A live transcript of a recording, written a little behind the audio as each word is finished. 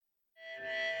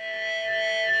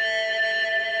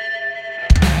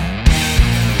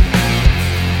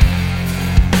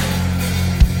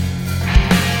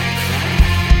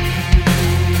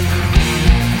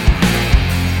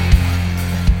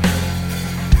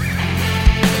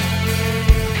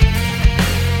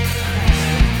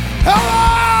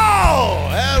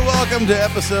Welcome to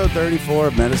episode 34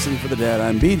 of Medicine for the Dead.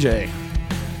 I'm BJ.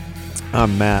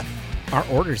 I'm Matt. Our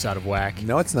order's out of whack.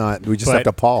 No, it's not. We just have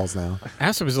to pause now. I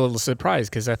also was a little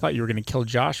surprised because I thought you were going to kill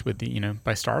Josh with the,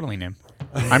 by startling him.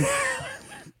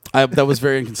 That was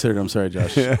very inconsiderate. I'm sorry,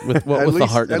 Josh. With the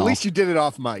heart and At all. least you did it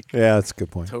off mic. Yeah, that's a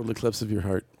good point. Total eclipse of your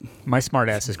heart. My smart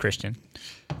ass is Christian.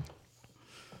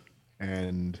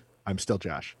 And I'm still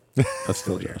Josh. That's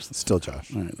still Josh. Still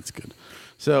Josh. All right, that's good.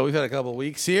 So we've had a couple of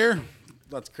weeks here.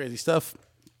 Lots of crazy stuff.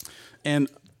 And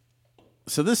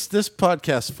so this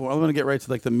podcast I'm going to get right to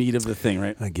like the meat of the thing,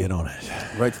 right? I get on it.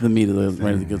 Right to the meat of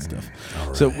the good stuff.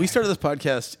 Right. So we started this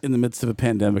podcast in the midst of a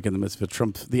pandemic, in the midst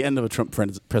of the end of a Trump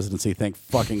presidency. Thank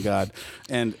fucking God.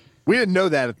 And We didn't know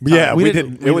that at the time. Yeah, we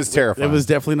didn't. It was terrifying. It was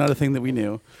definitely not a thing that we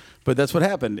knew. But that's what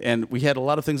happened. And we had a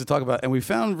lot of things to talk about. And we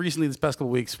found recently, this past couple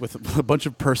of weeks, with a bunch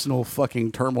of personal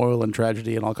fucking turmoil and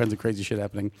tragedy and all kinds of crazy shit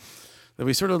happening, that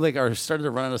we sort of like are started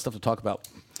to run out of stuff to talk about.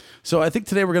 So I think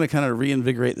today we're going to kind of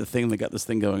reinvigorate the thing that got this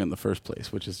thing going in the first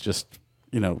place, which is just,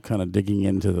 kind of digging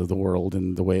into the world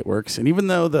and the way it works. And even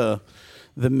though the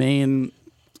main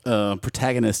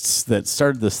protagonists that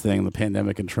started this thing, the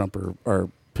pandemic and Trump, are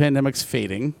pandemic's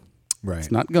fading. Right.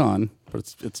 It's not gone,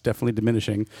 but it's definitely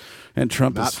diminishing. And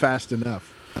Trump Not is, fast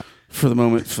enough. for the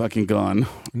moment, fucking gone.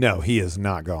 No, he is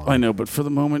not gone. I know, but for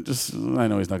the moment, I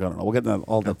know he's not gone at all. We'll get to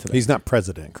all that today. He's not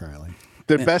president currently.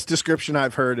 The best description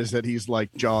I've heard is that he's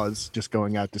like Jaws, just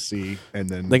going out to sea, and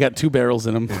then They got 2 barrels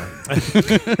in him.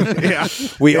 yeah.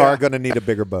 We are going to need a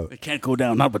bigger boat. They can't go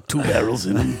down, not with 2 barrels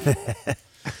in him.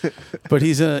 But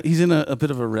he's in a bit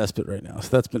of a respite right now, so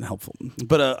that's been helpful.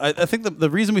 But I think the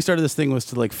reason we started this thing was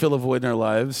to like fill a void in our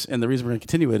lives, and the reason we're going to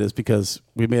continue it is because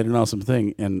we made an awesome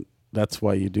thing, and that's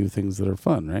why you do things that are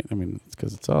fun, right? I mean, it's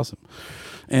because it's awesome.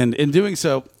 And in doing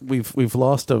so, we've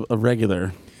lost a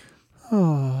regular.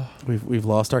 Oh. We've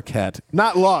lost our cat.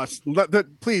 Not lost.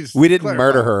 Please. We didn't clarify.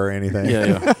 murder her or anything.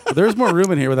 Yeah. There's more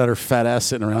room in here without her fat ass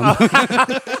sitting around.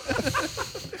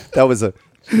 That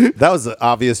was an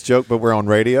obvious joke, but we're on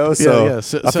radio, so, Yeah. I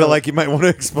So feel like you might want to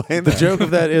explain the that. joke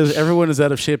of that is everyone is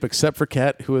out of shape except for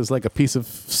Cat, who is like a piece of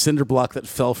cinder block that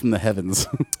fell from the heavens.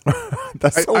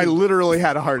 That's so, I literally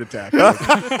had a heart attack like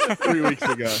 3 weeks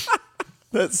ago.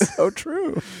 that's so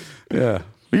true. Yeah.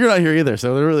 But you're not here either,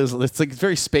 so there really is, it's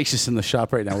very spacious in the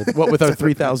shop right now with our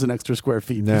 3,000 extra square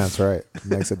feet. Yeah, that's right. It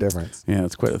makes a difference. Yeah,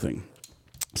 it's quite a thing.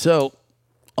 So,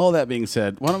 all that being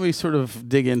said, why don't we sort of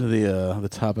dig into the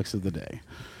topics of the day?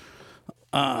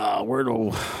 Where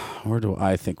do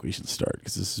I think we should start?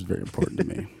 Because this is very important to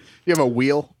me. You have a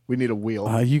wheel? We need a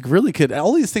wheel. You really could.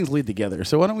 All these things lead together.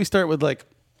 So why don't we start with like.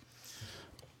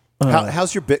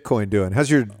 How's your Bitcoin doing?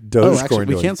 How's your Dogecoin actually,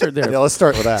 doing? we can't start there. Yeah, let's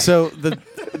start with that. So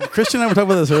Christian and I were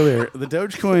talking about this earlier. The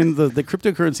Dogecoin, the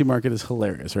cryptocurrency market is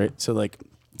hilarious, right? So like,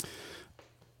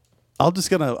 I'm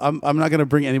not gonna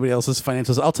bring anybody else's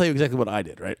financials. I'll tell you exactly what I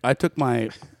did, right? I took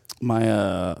I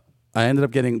ended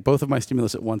up getting both of my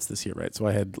stimulus at once this year, right? So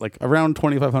I had like around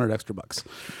 $2,500 extra bucks,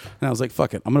 and I was like,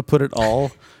 "Fuck it, I'm gonna put it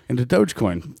all into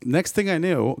Dogecoin." Next thing I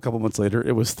knew, a couple months later,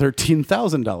 it was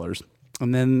 $13,000,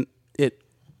 and then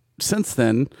since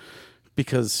then,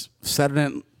 because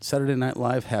Saturday Night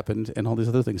Live happened and all these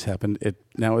other things happened, it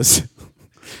now is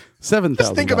 $7,000.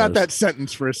 Just think about that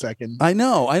sentence for a second. I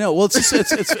know. Well,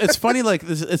 it's funny. Like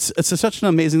it's such an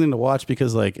amazing thing to watch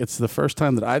because like it's the first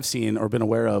time that I've seen or been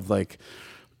aware of like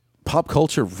pop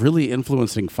culture really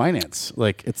influencing finance.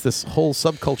 Like it's this whole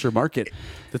subculture market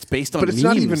that's based on. But it's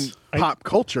memes. not even pop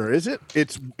culture, is it?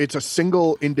 It's a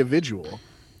single individual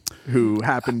who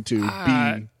happened to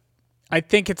be. I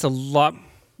think it's a lot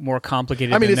more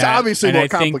complicated. I mean, than it's that, obviously and more I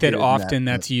think complicated that than often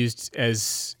that, that's used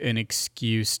as an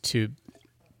excuse to,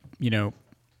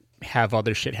 have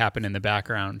other shit happen in the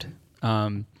background.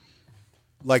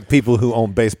 Like people who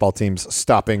own baseball teams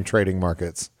stopping trading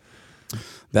markets.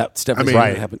 That's definitely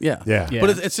right. happened. Yeah. Yeah.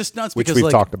 But it's just nuts Which because we've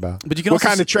like, talked about. But you can What also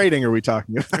kind of trading are we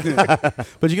talking about?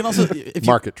 But you can also if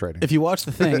Market trading. If you watch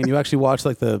the thing and you actually watch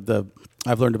like the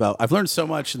I've learned so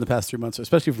much in the past 3 months,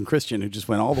 especially from Christian, who just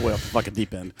went all the way off the fucking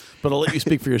deep end. But I'll let you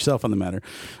speak for yourself on the matter.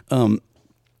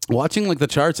 Watching like the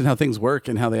charts and how things work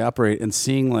and how they operate, and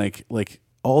seeing like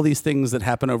all these things that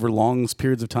happen over long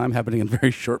periods of time happening in very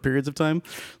short periods of time,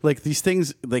 like these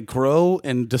things they grow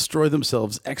and destroy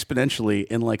themselves exponentially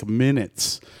in like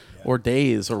minutes or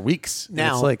days or weeks. And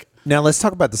it's like. Now let's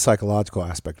talk about the psychological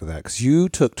aspect of that, because you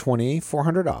took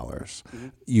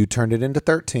 $2,400, you turned it into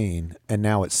 13, and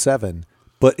now it's 7,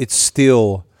 but it's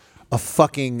still a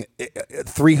fucking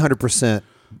 300%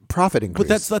 profit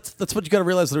increase. But that's what you got to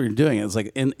realize that you're doing. It's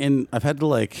like I've had to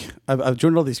like I've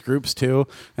joined all these groups too,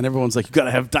 and everyone's like, you got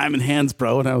to have diamond hands,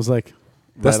 bro. And I was like,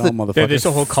 That's Right on, motherfucker. There's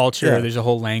a whole culture. Yeah. There's a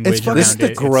whole language. fucking- This is around the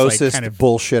it. It's like grossest kind of-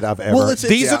 bullshit I've ever. Well, it's-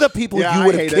 These yeah. are the people Yeah, you I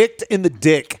would have hate it. kicked in the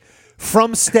dick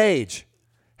from stage.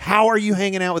 How are you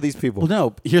hanging out with these people? Well,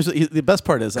 no. Here's the best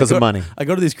part is 'Cause of money. I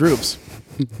go to these groups,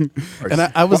 and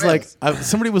I was like,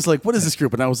 somebody was like, "What is this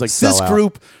group?" And I was like, Sell "This out.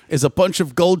 group is a bunch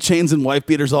of gold chains and wife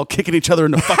beaters all kicking each other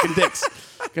in the fucking dicks."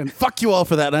 And fuck you all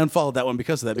for that. And I unfollowed that one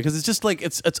because of that. Because it's just like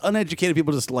it's uneducated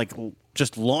people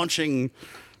just launching,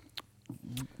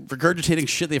 regurgitating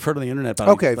shit they've heard on the internet about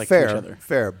Okay, like, to each fair, other.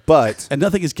 fair, but And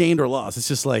nothing is gained or lost. It's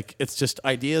just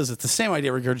ideas. It's the same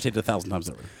idea regurgitated 1,000 times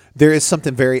over. there is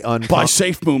something very Buy unpunk.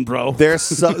 Safe Moon, bro. There's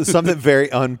something very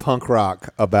unpunk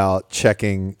rock about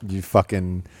checking you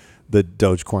fucking the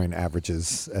Dogecoin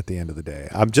averages at the end of the day.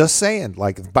 I'm just saying,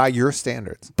 like by your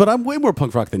standards. But I'm way more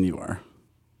punk rock than you are.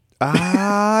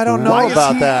 I don't know Why is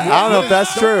about he- that. I don't know if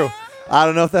that's true. I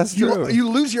don't know if that's true. You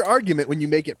lose your argument when you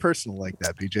make it personal like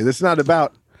that, BJ. This is not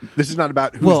about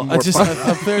who's Well, more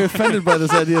I'm very offended by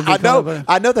this idea of I being kind of know. a-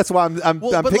 I know. That's why I'm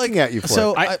Well, but, picking like, at you for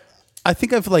so it. I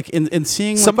think I've like in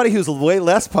seeing Somebody who's way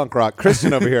less punk rock,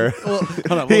 Christian over here. Hold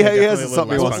on, he we'll- has definitely a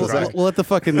something he little wants to less say. punk rock. We'll let the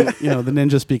fucking the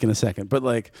ninja speak in a second. But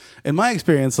like in my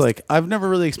experience, like I've never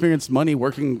really experienced money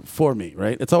working for me.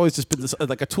 Right? It's always just been this,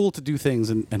 like a tool to do things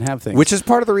and have things. Which is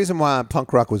part of the reason why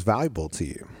punk rock was valuable to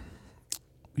you.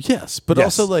 yes, but Yes.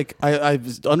 also like I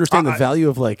understand the value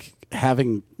of like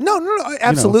having. No,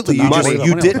 absolutely. to You, not just, worry about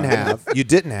you money didn't all the have. You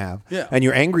didn't have. Yeah. And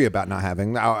you're angry about not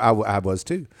having. I was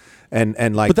too.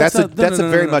 And like But that's not- a that's no, a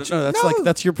no, very no, much no, that's like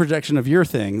that's your projection of your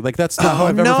thing. Like that's not how Oh,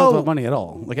 I've ever felt no. about money at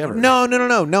all. Like ever. No,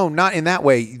 not in that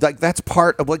way. Like that's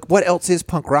part of like what else is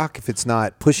punk rock if it's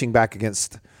not pushing back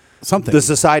against Something. the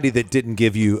society that didn't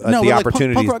give you No, the but, like,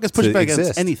 opportunity punk rock is pushing to back exist.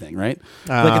 against anything, right?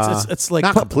 Like it's like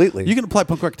not completely. You can apply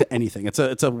punk rock to anything. It's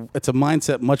a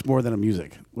mindset much more than a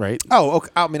music, right? Oh, okay.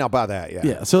 I mean, I'll buy that. Yeah.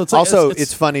 Yeah, so it's like- also it's-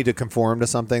 it's funny to conform to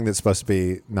something that's supposed to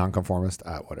be nonconformist.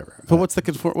 Whatever. But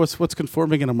what's what's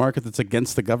conforming in a market that's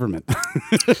against the government?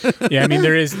 Yeah, I mean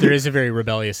there is a very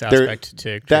rebellious aspect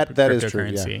to that cryptocurrency. is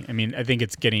true, yeah. I mean, I think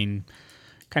it's getting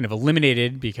kind of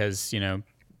eliminated because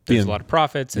there's a lot of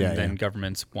profits, and Yeah, then yeah.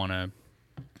 governments want to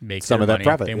make Some their of that money.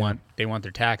 profit, They yeah. want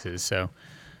their taxes. So,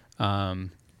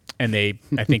 and I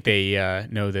think they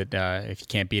know that if you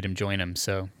can't beat them, join them.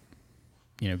 So,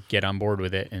 get on board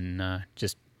with it and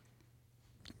just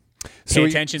pay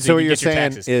attention. So what you you're get your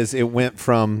saying taxes. is it went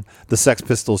from the Sex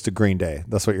Pistols to Green Day.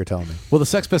 That's what you're telling me. Well, the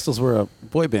Sex Pistols were a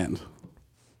boy band.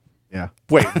 yeah.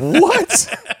 Wait,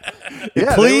 what? Yeah, they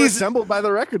were Please. assembled by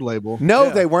the record label. No,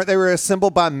 they weren't. They were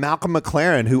assembled by Malcolm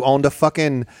McLaren, who owned a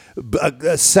fucking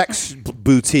a sex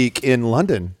boutique in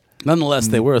London. Nonetheless,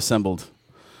 they were assembled.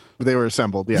 They were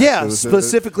assembled. Yeah, Yeah, It was-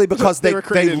 specifically because they were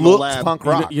created in the looked lab. punk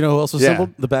You know, rock. you know who else was Yeah.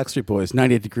 assembled? The Backstreet Boys,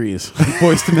 98 Degrees,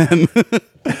 Boys to Men.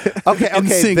 Okay,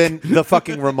 NSYNC. then the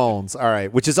fucking Ramones. All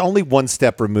right, which is only one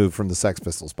step removed from the Sex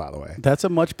Pistols, by the way. That's a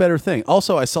much better thing.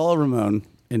 Also, I saw a Ramon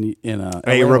in a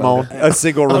A LA Ramon, one. a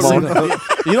single Ramon.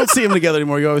 You don't see them together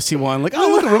anymore. You always see one. Like, oh,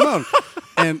 look at Ramon.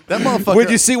 And that motherfucker. When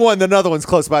you see one, another one's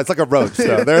close by. It's like a roach.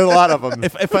 So there are a lot of them.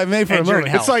 if I may for a And you're in moment,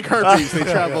 hell. It's like herpes. They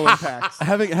travel in packs.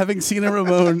 having seen a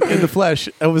Ramon in the flesh,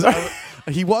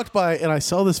 he walked by and I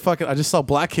saw this fucking. I just saw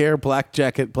black hair, black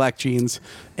jacket, black jeans,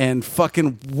 and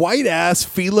fucking white ass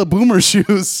Fila Boomer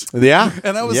shoes. Yeah.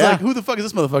 And I was Yeah. like, "Who the fuck is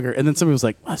this motherfucker?" And then somebody was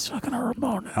like, "That's fucking a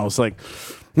Ramon." And I was like,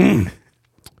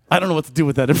 I don't know what to do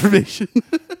with that information.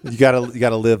 You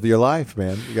gotta live your life,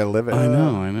 man. You gotta live it. I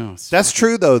know. That's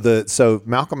true though. So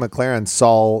Malcolm McLaren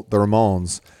saw the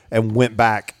Ramones and went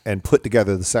back and put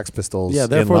together the Sex Pistols. Yeah, in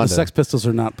therefore the London. Sex Pistols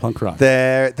are not punk rock.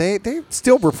 They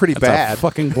still were pretty That's a bad.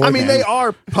 fucking boy I mean, band. they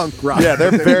are punk rock. Yeah,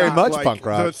 they're very not much like punk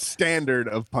rock. The standard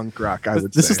of punk rock, I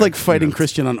would This say. is like fighting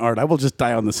Christian on art. I will just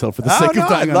die on this hill for the Oh, sake no, of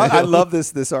dying on I a hill. love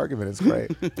this argument. It's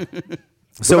great.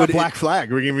 So about Black Flag.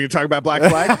 We're going to talk about Black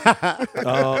Flag.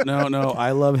 Oh no!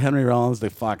 I love Henry Rollins to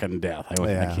fucking death. I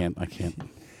Yeah. can't.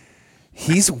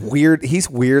 He's weird. He's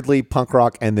weirdly punk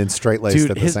rock and then straight laced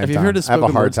Dude, at the same have you time. heard his I have a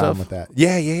spoken hard word time stuff? with that.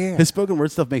 Yeah. His spoken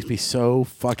word stuff makes me so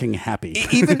fucking happy.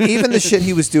 even the shit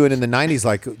he was doing in the '90s.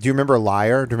 Like, do you remember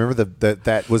Liar? Do you remember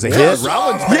that was a hit?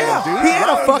 Rollins band, Yeah, dude. he had a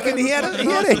Rollins fucking band. he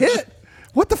had a hit.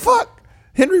 What the fuck?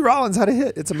 Henry Rollins had a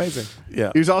hit. It's amazing.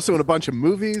 Yeah. He was also in a bunch of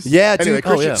movies. Yeah, Anyway, dude.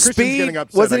 Christian's Speed. getting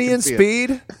upset. Wasn't I he can in see it.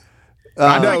 Speed?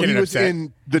 I know. getting He was upset.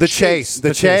 in The Chase.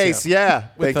 The Chase. Yeah.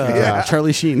 With Thank you.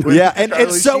 Charlie Sheen. Yeah, and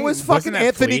Charlie so Sheen. was fucking Wasn't that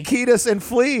Anthony Flea? Kiedis and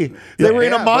Flea. They were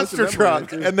in a Yeah, both of monster them were truck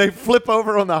in it, too. and they flip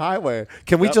over on the highway.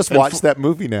 Can we just watch that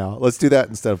movie now? Let's do that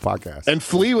instead of podcast. And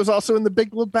Flea was also in The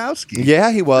Big Lebowski.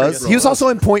 Yeah, he was. He was also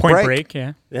in Point Point Break. Break,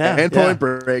 yeah. Yeah, And Point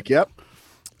Break. Yep.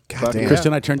 God damn.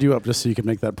 Christian, I turned you up just so you could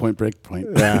make that point break point.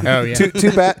 Yeah. Oh, yeah.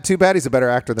 Too bad he's a better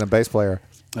actor than a bass player.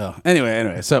 Oh,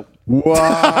 anyway, so What?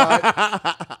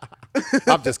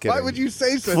 I'm just kidding. Why would you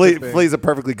say such a Flea, thing? Flea's a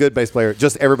perfectly good bass player.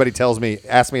 Just everybody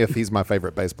asks me if he's my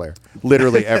favorite bass player.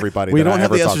 Literally everybody. we that don't I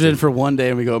have ever the talked estrogen to. for one day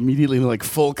and we go immediately into like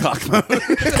full cock mode.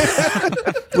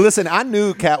 Listen, I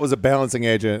knew Kat was a balancing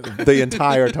agent the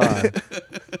entire time.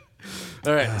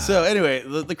 All right. So anyway,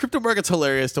 the crypto market's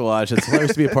hilarious to watch. It's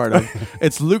hilarious to be a part of.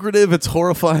 It's lucrative. It's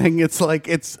horrifying. It's like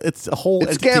it's a whole.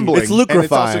 It's entity. gambling. It's And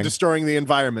it's also lucrifying. destroying the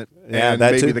environment Yeah, and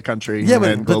that maybe too. the country Yeah,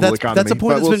 and but global economy. that's a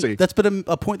point But we'll that's see. been that's been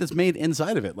a point that's made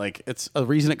inside of it. Like it's a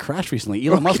reason it crashed recently.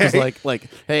 Elon Musk was Okay. like,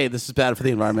 hey, this is bad for the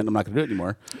environment. I'm not going to do it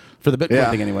anymore, for the Bitcoin Yeah.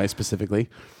 thing anyway, specifically.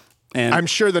 And I'm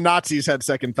sure the Nazis had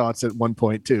second thoughts at one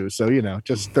point too. So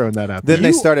just throwing that out there. Then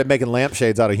they started making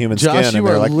lampshades out of human Josh, skin, you and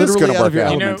they're are like, "This is literally going to out of work your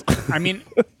out." You know, element. I mean,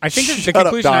 I think that the Shut up,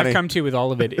 conclusion Donnie. I've come to with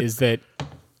all of it is that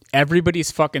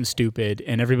everybody's fucking stupid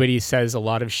and everybody says a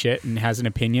lot of shit and has an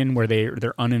opinion where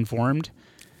they're uninformed.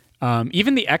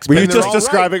 Even the experts. Were you they're just all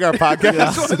describing our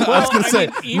podcast? I was going to say,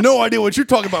 even- no idea what you're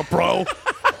talking about, bro.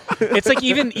 It's like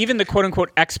even the quote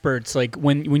unquote experts, like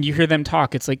when you hear them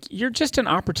talk, it's like you're just an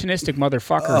opportunistic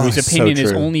motherfucker whose so opinion is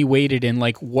true. only weighted in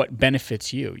like what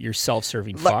benefits you. You're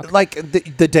self-serving fuck. Like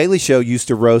the Daily Show used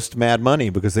to roast Mad Money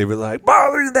because they were like,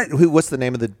 what's the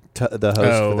name of the host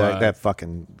Oh, for that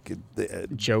fucking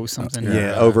Joe something.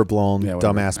 yeah, overblown yeah,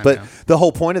 whatever. dumbass. But Okay. the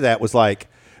whole point of that was like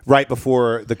right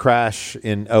before the crash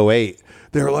in 2008,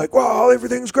 they were like, well,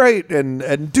 everything's great and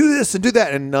do this and do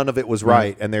that, and none of it was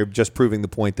right. And they're just proving the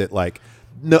point that like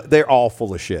no, they're all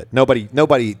full of shit.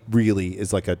 Nobody really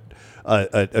is like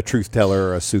a truth teller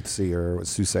or a soothsayer or a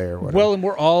soothsayer or whatever. Well,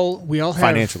 and we all have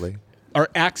Financially. our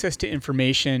access to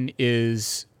information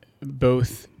is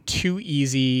both too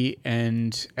easy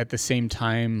and at the same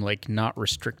time like not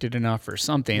restricted enough or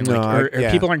something. No, Like, or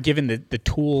yeah. people aren't given the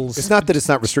tools. It's not that it's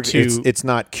not restricted. to- It's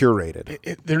not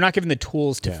curated. They're not given the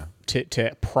tools Yeah.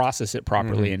 to process it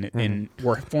properly and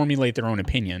or formulate their own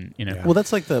opinion. You know. Well,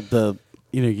 that's like the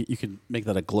you could make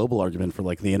that a global argument for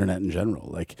like the internet in general.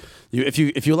 Like if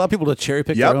you allow people to cherry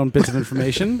pick Yep. their own bits of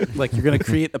information, like you're going to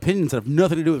create opinions that have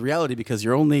nothing to do with reality because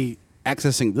you're only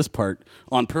accessing this part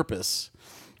on purpose,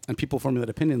 and people formulate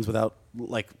opinions without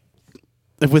like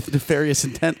with nefarious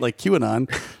intent, like QAnon,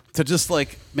 to just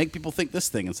like make people think this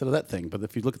thing instead of that thing. But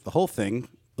if you look at the whole thing,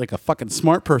 like a fucking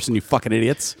smart person, you fucking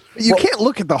idiots. You can't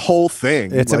look at the whole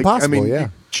thing. It's Like, impossible, I mean, yeah.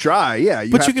 you try, yeah.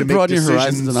 But have you to can make broaden your horizons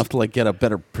decisions. enough to like get a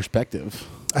better perspective.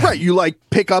 Right, you like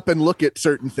pick up and look at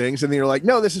certain things, and then you're like,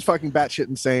 no, this is fucking batshit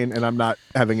insane, and I'm not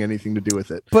having anything to do with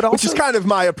it. But which is also- kind of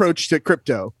my approach to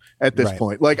crypto at this Right.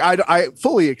 point. Like, I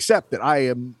fully accept that I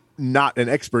am not an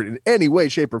expert in any way,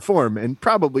 shape, or form, and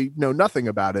probably know nothing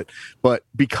about it. But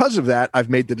because of that, I've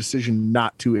made the decision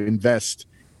not to invest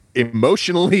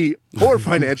emotionally or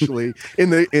financially in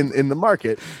the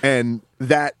market, and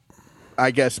that,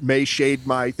 I guess, may shade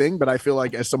my thing, but I feel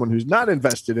like as someone who's not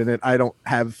invested in it, I don't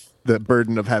have the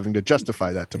burden of having to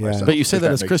justify that to Yeah. myself. But you say if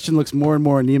that as makes- Christian looks more and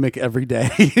more anemic every day.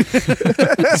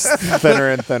 Thinner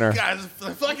and thinner. Guys,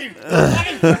 fucking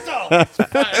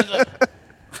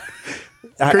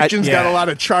Christian's got yeah. a lot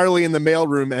of Charlie in the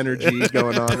mailroom energy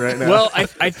going on right now. Well,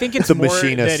 I think it's The more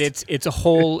machinist. that it's a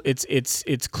whole it's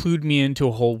clued me into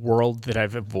a whole world that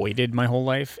I've avoided my whole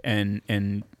life, and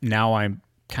now I'm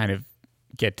kind of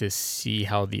get to see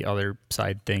how the other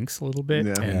side thinks a little bit,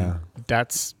 Yeah. and Yeah.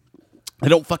 that's I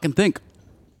don't fucking think.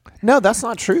 No, that's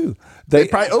not true. they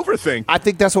probably overthink. I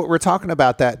think that's what we're talking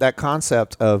about. That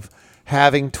concept of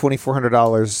having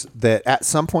 $2,400 that at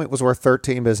some point was worth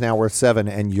 $13 but is now worth $7,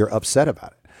 and you're upset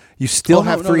about it. You still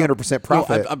have 300%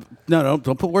 profit. No,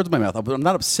 don't put words in my mouth. I'm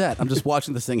not upset. I'm just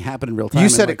watching this thing happen in real time. You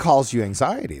and, said like, it caused you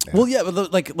anxiety. Then. Well, yeah,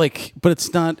 but but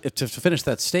it's not. To finish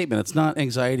that statement, it's not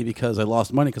anxiety because I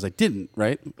lost money because I didn't.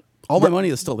 Right. All my money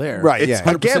is still there. Right, It's yeah.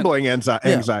 a 100%. gambling anxiety.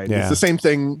 Yeah. It's the same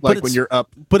thing like when it's- you're up.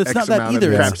 But it's X not that amount of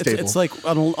either. craps table. It's like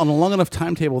on a long enough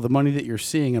timetable, the money that you're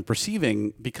seeing and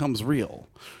perceiving becomes real.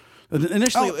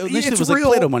 Initially, Oh, it it's was like real.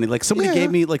 Play-Doh money. Like somebody Yeah.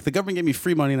 gave me, like the government gave me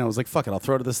free money, and I was like, "Fuck it, I'll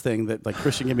throw it to this thing that like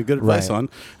Christian gave me good advice Right. on."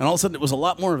 And all of a sudden, it was a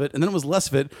lot more of it, and then it was less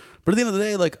of it. But at the end of the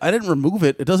day, like I didn't remove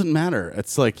it. It doesn't matter.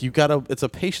 It's like it's a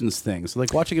patience thing. So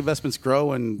like watching investments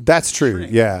grow and That's true.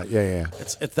 shrink. Yeah.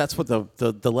 It's that's what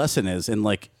the lesson is. And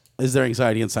like, is there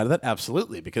anxiety inside of that?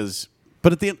 Absolutely.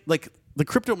 But at the end, like the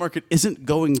crypto market isn't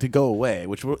going to go away,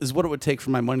 which is what it would take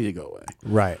for my money to go away.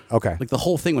 Right. Okay. Like the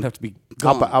whole thing would have to be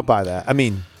I'll gone. buy that. I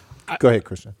mean, Go ahead,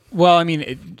 Christian. Well, I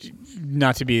mean,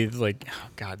 not to be like, oh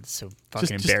God, it's so fucking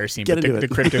Just embarrassing. get But into the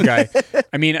it. crypto guy,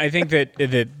 I mean, I think that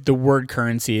the word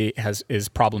currency is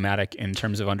problematic in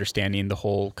terms of understanding the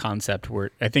whole concept.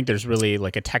 Where I think there's really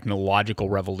like a technological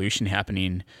revolution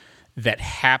happening that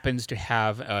happens to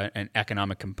have an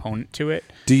economic component to it.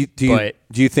 Do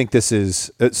you think this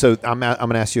is so? I'm going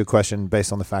to ask you a question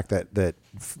based on the fact that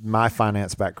my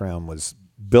finance background was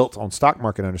built on stock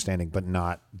market understanding, but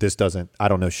not this doesn't. I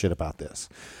don't know shit about this.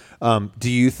 Do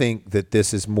you think that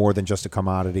this is more than just a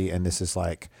commodity, and this is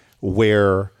like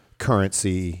where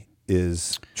currency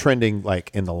is trending,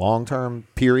 like in the long term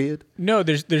period? No,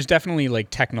 there's definitely like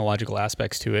technological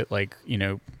aspects to it, like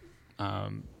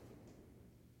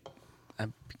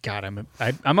God, I'm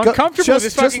uncomfortable with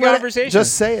this fucking conversation.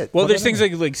 Just say it. Well, there's things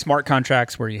like smart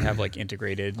contracts where you have like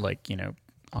integrated, like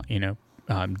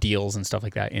deals and stuff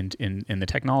like that in the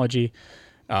technology.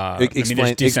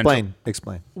 Explain.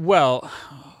 Well,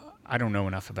 I don't know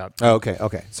enough about. Oh,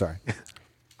 okay. Sorry.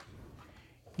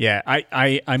 Yeah,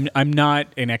 I'm not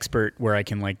an expert where I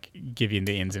can like give you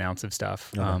the ins and outs of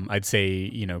stuff. Okay. I'd say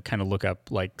kind of look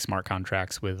up like smart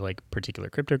contracts with like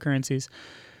particular cryptocurrencies.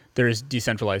 There's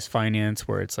decentralized finance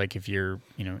where it's like if you're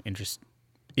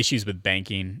issues with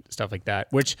banking, stuff like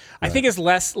that, which I think is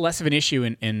less of an issue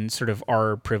in sort of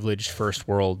our privileged first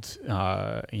world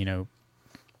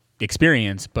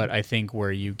experience. But I think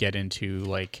where you get into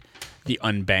like the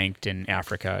unbanked in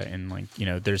Africa and like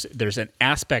there's an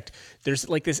aspect, there's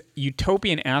like this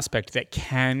utopian aspect that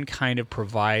can kind of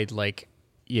provide like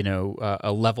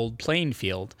a leveled playing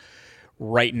field.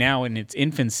 Right now in its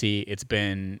infancy, it's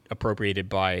been appropriated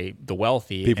by the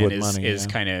wealthy people and with money, is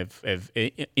kind of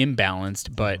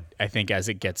imbalanced. But I think as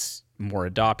it gets more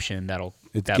adoption, that'll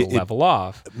level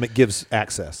off. It gives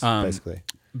access, basically.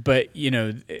 But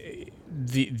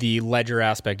the ledger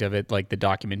aspect of it, like the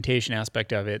documentation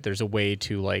aspect of it, there's a way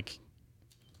to like,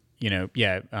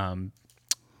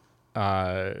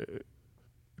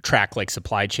 track like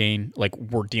supply chain. Like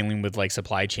we're dealing with like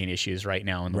supply chain issues right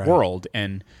now in the world,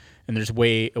 and there's a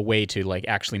way to like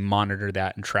actually monitor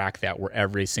that and track that where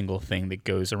every single thing that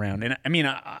goes around. And I mean,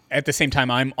 at the same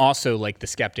time, I'm also like the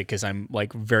skeptic because I'm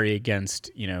like very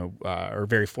against, or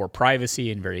very for privacy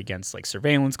and very against like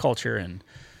surveillance culture. And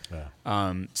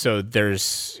so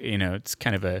there's, it's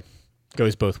kind of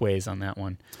goes both ways on that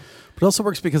one. But it also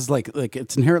works because like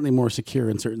it's inherently more secure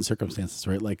in certain circumstances,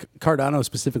 right? Like Cardano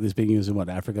specifically is being used in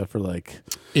Africa for like...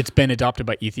 It's been adopted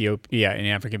by Ethiopia, in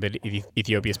Africa, but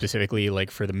Ethiopia specifically,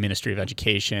 like for the Ministry of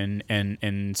Education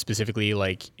and specifically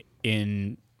like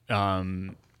in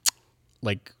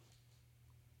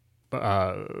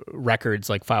records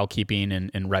like file keeping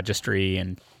and registry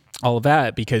and all of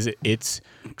that, because it's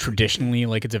traditionally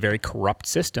like it's a very corrupt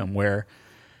system where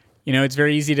it's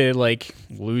very easy to like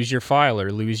lose your file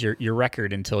or lose your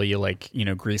record until you like,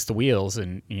 grease the wheels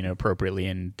and, appropriately.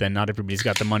 And then not everybody's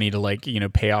got the money to like,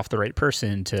 pay off the right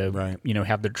person to,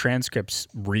 have their transcripts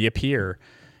reappear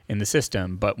in the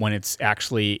system. But when it's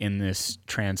actually in this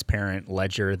transparent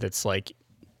ledger that's like,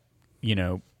 it's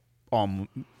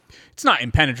not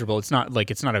impenetrable. It's not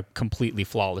a completely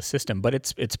flawless system, but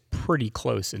it's pretty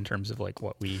close in terms of like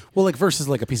what we... Well, like versus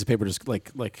like a piece of paper, just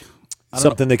like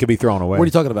something that could be thrown away. What are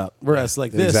you talking about? Whereas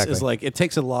like this Exactly. is like, it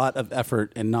takes a lot of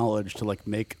effort and knowledge to like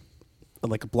make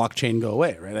like a blockchain go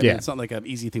away, right? I mean, it's not like an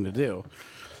easy thing to do.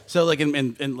 So like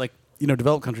in like,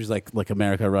 developed countries like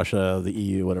America, Russia, the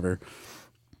EU, whatever,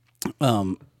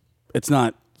 it's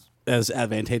not as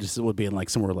advantageous as it would be in like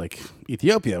somewhere like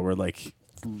Ethiopia where like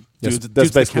That's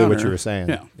dudes basically what counter. you were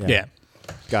saying. Yeah.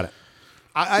 Got it.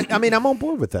 I mean, I'm on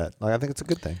board with that. Like, I think it's a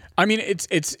good thing. I mean,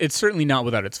 it's certainly not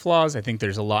without its flaws. I think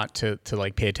there's a lot to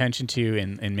like pay attention to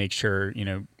and make sure,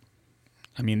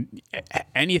 I mean,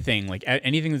 anything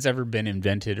that's ever been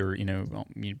invented or,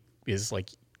 is like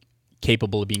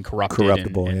capable of being corrupted.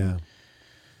 Corruptible, and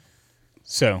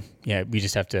So, we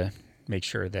just have to make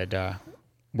sure that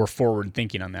we're forward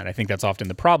thinking on that. I think that's often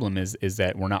the problem is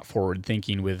that we're not forward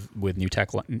thinking with new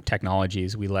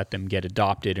technologies. We let them get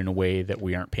adopted in a way that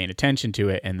we aren't paying attention to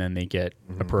it, and then they get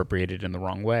appropriated in the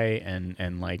wrong way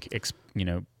and like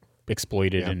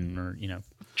exploited and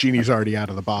Genie's already out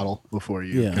of the bottle before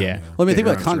you. Yeah. Well, I mean, think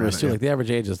Get about around Congress to too. it, Like the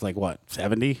average age is like what,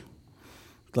 70?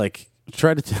 Like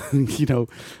try to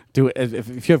do it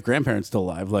if you have grandparents still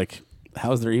alive. Like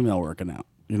how's their email working out?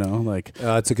 Like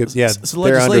it's a good so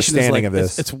their legislation understanding is like, of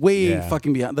this. It's way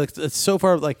fucking beyond. Like, it's so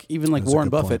far. Like even like That's a Warren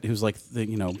good point. Buffett, who's like the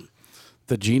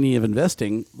the genie of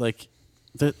investing. Like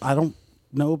I don't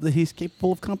know that he's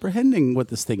capable of comprehending what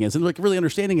this thing is and like really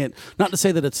understanding it. Not to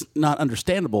say that it's not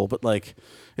understandable, but like,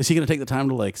 is he going to take the time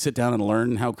to like sit down and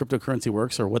learn how cryptocurrency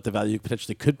works or what the value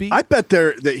potentially could be? I bet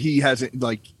that he hasn't,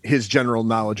 like, his general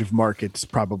knowledge of markets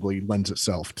probably lends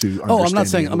itself to. Oh, I'm not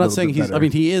saying he's. Better. I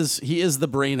mean, he is the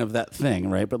brain of that thing,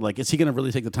 right? But like, is he going to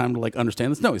really take the time to like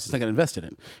understand this? No, he's just not going to invest in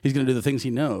it. He's going to do the things he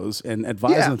knows and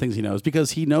advise on the things he knows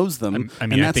because he knows them. I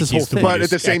mean, and I that's think his whole he's the thing. one But at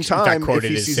the same actually got time, if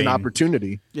quoted he as sees an saying-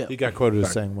 opportunity, yeah, He got quoted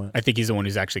as saying what? I think he's the one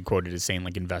who's actually quoted as saying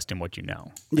like invest in what you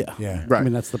know. yeah, Yeah. Right. I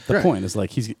mean, that's the Right. point. Is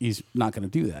like he's not going to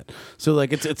do that. So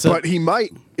like it's. but he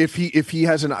might if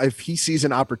he sees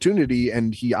an opportunity,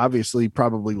 and he obviously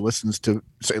probably listens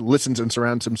and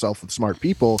surrounds himself with smart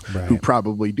people who Right.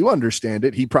 probably do understand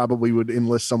it. He probably would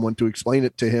enlist someone to explain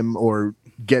it to him or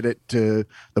get it to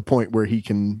the point where he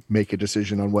can make a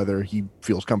decision on whether he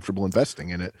feels comfortable investing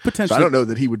in it. So Potentially. I don't know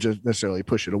that he would just necessarily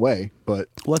push it away, but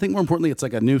Well, I think more importantly, it's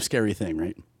like a new scary thing,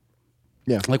 right?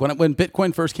 yeah. Like when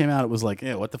Bitcoin first came out, it was like,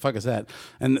 yeah, what the fuck is that?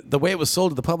 And the way it was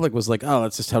sold to the public was like, oh,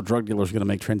 that's just how drug dealers are going to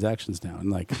make transactions now.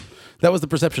 And like, that was the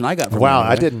perception I got from Wow,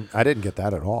 it. I didn't get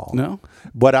that at all. No?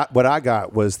 What I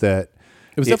got was that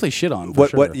It was definitely shit on. For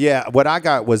what sure. what I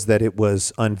got was that it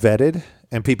was unvetted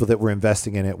and people that were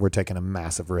investing in it were taking a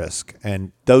massive risk.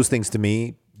 And those things to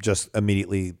me just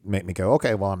immediately make me go,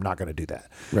 okay, well, I'm not going to do that.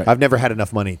 Right. I've never had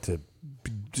enough money to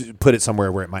put it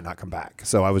somewhere where it might not come back.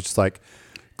 So I was just like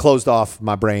closed off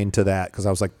my brain to that because I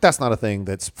was like, that's not a thing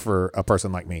that's for a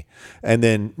person like me. And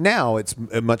then now it's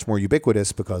much more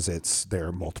ubiquitous because there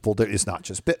are multiple. It's not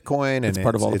just Bitcoin, and It's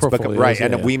part of all the become- portfolios, right? yeah,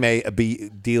 And yeah. we may be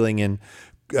dealing in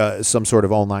some sort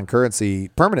of online currency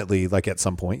permanently, like at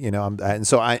some point, and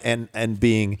so and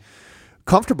being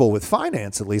comfortable with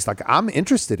finance, at least, like I'm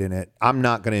interested in it. I'm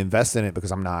not going to invest in it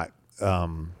because I'm not.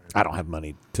 I don't have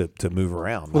money to move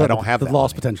around. I don't have the that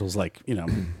loss money. potential is like, you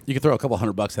can throw a couple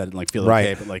 $100 at it and like feel Right.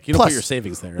 okay, but like you don't Plus, put your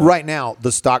savings there. Right now,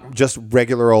 the stock, just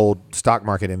regular old stock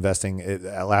market investing,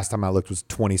 last time I looked was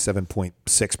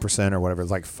 27.6% or whatever.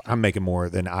 It's like I'm making more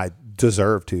than I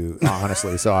deserve to,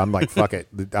 honestly. So I'm like, fuck it.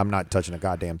 I'm not touching a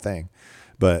goddamn thing.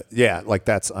 But yeah, like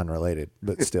that's unrelated,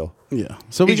 but still. Yeah.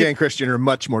 So we EJ and Christian are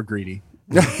much more greedy.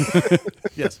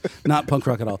 yes, not punk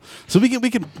rock at all. So we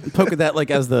can poke at that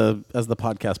like as the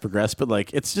podcast progresses, but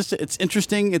like it's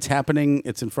interesting, it's happening,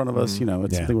 it's in front of us, it's Yeah.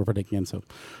 something we're partaking in. So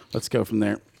let's go from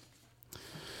there.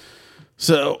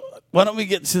 So why don't we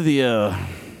get to the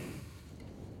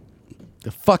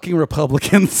fucking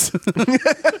Republicans?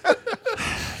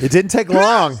 It didn't take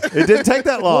long. It didn't take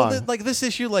that long. Well, like this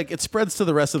issue, like it spreads to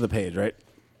the rest of the page, right?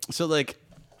 So like.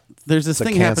 There's this a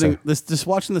thing cancer. happening. Just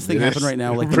watching this thing It happen is. right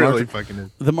now, like It really fucking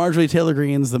is. the Marjorie Taylor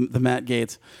Greens, the Matt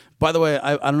Gaetz. By the way,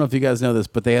 I don't know if you guys know this,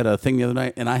 but they had a thing the other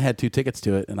night, and I had 2 tickets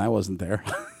to it, and I wasn't there.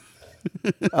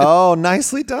 Oh,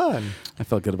 nicely done. I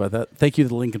felt good about that. Thank you to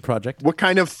the Lincoln Project. What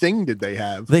kind of thing did they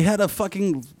have? They had a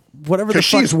fucking whatever the Because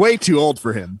fuck. she's way too old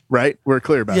for him, right? We're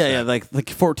clear about that. Yeah, like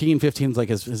 14, 15 is like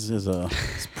his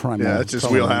prime. Yeah, that's his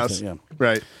probably wheelhouse. Yeah.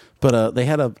 Right. But they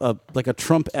had a like a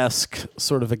Trump-esque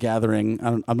sort of a gathering.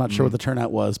 I'm not sure what the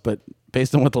turnout was, but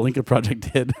based on what the Lincoln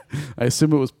Project did, I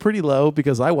assume it was pretty low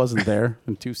because I wasn't there,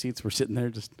 and 2 seats were sitting there.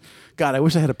 Just God, I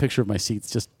wish I had a picture of my seats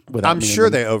just without. I'm me in sure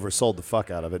them. they oversold the fuck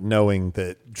out of it, knowing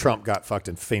that Trump got fucked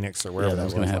in Phoenix or wherever that that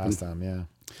was was gonna last time. Yeah.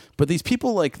 But these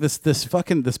people like this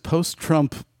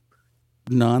post-Trump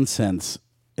nonsense.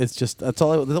 It's just that's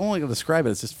all. The only way to describe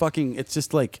it. It's just fucking. It's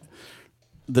just like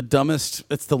the dumbest.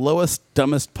 It's the lowest,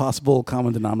 dumbest possible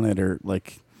common denominator.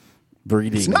 Like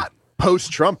breeding. It's not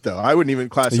post-Trump though. I wouldn't even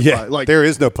classify Yeah. like There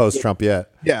is no post-Trump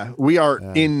yet. yeah, we are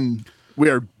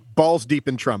balls deep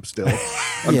in Trump still.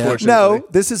 Unfortunately. No,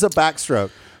 this is a backstroke.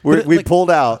 But We like-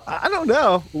 pulled out I don't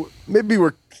know. Maybe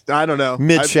I don't know. mid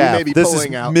We may shaft. be This is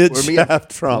pulling out. mid We're being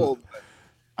shaft Trump. pulled.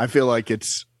 I feel like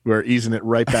we're easing it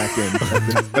right back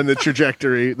in and the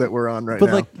trajectory that we're on right But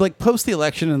now. like post the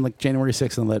election and like January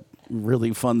 6th and that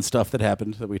really fun stuff that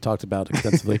happened that we talked about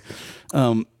extensively,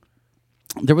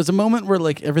 there was a moment where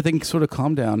like everything sort of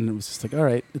calmed down and it was just like, all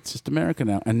right, it's just America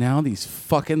now. And now these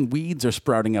fucking weeds are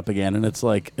sprouting up again, and it's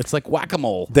like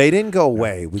whack-a-mole. They didn't go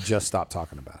away. We just stopped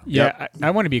talking about them. Yeah,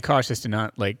 I want to be cautious to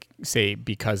not like say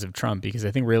because of Trump, because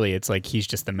I think really it's like he's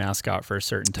just the mascot for a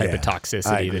certain type of Yeah, I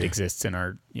toxicity agree. that exists in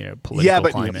our political yeah,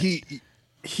 but climate.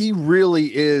 he really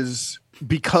is,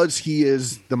 because he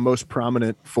is the most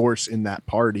prominent force in that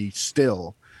party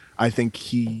still. I think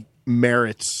he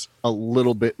merits a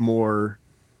little bit more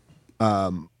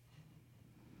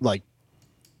like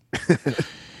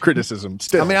criticism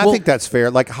still. I mean, I think that's fair.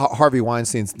 Like Harvey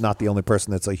Weinstein's not the only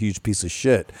person that's a huge piece of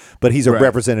shit, but he's a Right.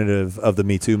 representative of the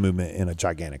Me Too movement in a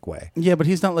gigantic way. Yeah, but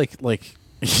he's not like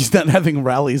He's not having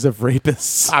rallies of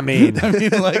rapists. I mean,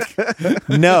 like,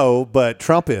 no, but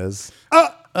Trump is.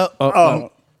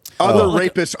 Other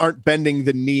rapists aren't bending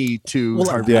the knee to well,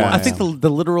 Harvey yeah. I Weinstein. think the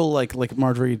literal like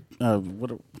Marjorie,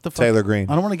 what the fuck? Taylor Greene.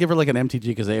 I don't want to give her like an MTG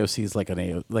because AOC is like an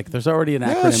AO. Like, there's already an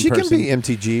acronym. Yeah, she person. can be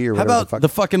MTG or How whatever. about the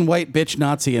fucking white bitch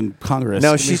Nazi in Congress?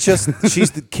 No, she's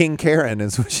the King Karen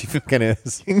is what she fucking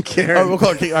is. Karen. Oh, we'll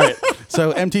call her King. All right.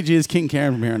 So MTG is King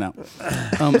Karen from here on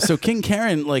out. So King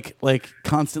Karen like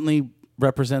constantly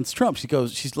represents Trump.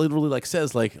 She's literally like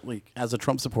says like as a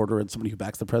Trump supporter and somebody who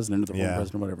backs the president or the former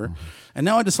president or whatever. And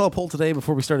now I just saw a poll today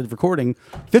before we started recording.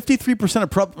 53%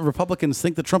 of Republicans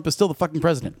think that Trump is still the fucking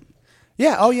president.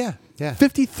 Yeah. Oh yeah. Yeah.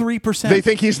 53%. They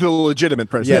think he's the legitimate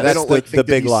president. Yeah, they that's don't the- like think the that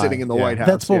big he's lie. sitting in the Yeah. White House.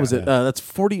 That's what Yeah. was it? That's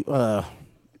 40. There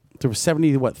was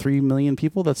 3 million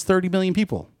people. That's 30 million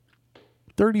people.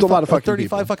 30. It's a lot of fucking 35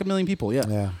 people. fucking million people. Yeah.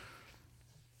 Yeah.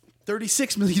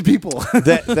 36 million people.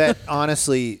 that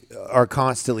honestly are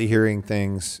constantly hearing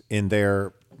things in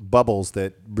their bubbles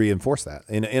that reinforce that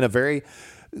in a very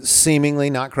seemingly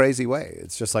not crazy way.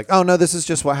 It's just like, oh no, this is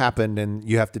just what happened, and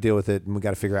you have to deal with it, and we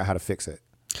got to figure out how to fix it.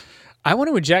 I want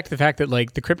to inject the fact that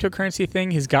like the cryptocurrency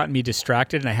thing has gotten me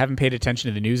distracted and I haven't paid attention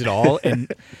to the news at all.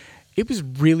 And it was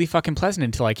really fucking pleasant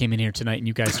until I came in here tonight and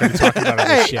you guys started talking about all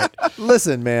this shit.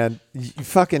 Listen, man, you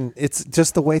fucking, it's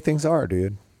just the way things are,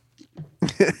 dude.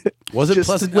 Was it Just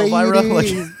pleasant, the way Elvira? it Like,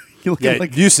 is. you looking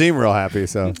like you seem real happy,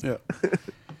 so yeah.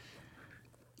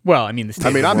 Well, I mean, the state I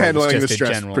mean, of I'm the world is handling the just a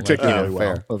stress general, particularly Oh,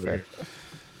 well. fair, over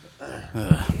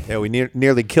here. yeah, we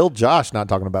nearly killed Josh not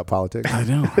talking about politics. I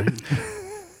know. Right?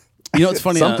 You know, it's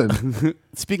funny. Something.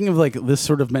 Speaking of like this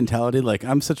sort of mentality, like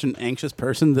I'm such an anxious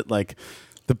person that like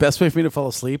the best way for me to fall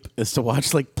asleep is to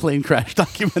watch like plane crash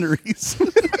documentaries.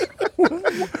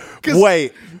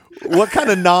 Wait, what kind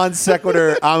of non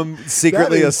sequitur? I'm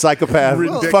secretly That a is psychopath.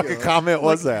 ridiculous. Fucking comment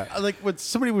was that? Like with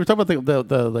somebody, we were talking about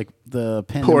the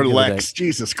pandemic. Poor the other Lex. day.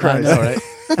 Jesus I Christ. know, right?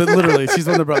 But literally, she's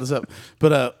the one that brought this up.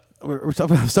 But I was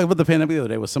talking about the pandemic the other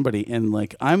day with somebody, and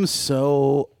like I'm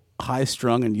so high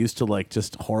strung and used to like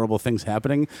just horrible things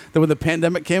happening that when the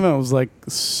pandemic came, I was like,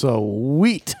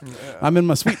 sweet, I'm in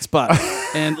my sweet spot,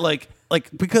 and like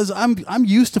because I'm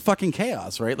used to fucking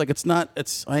chaos, right? Like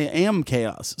I am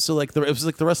chaos. So like it was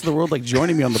like the rest of the world like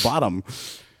joining me on the bottom.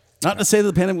 Not to say that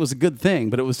the pandemic was a good thing,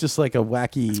 but it was just like a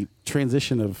wacky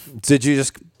transition of. Did you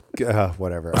just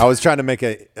whatever? I was trying to make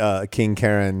a King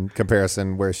Karen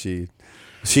comparison where she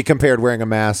compared wearing a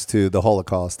mask to the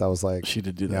Holocaust. I was like, She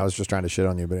did do Yeah, that. I was just trying to shit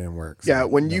on you, but it didn't work. So Yeah,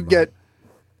 when never you mind.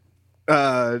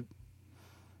 get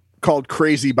called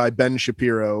crazy by Ben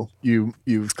Shapiro,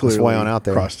 you've clearly way on out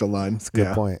there. crossed a line. That's a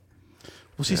good point.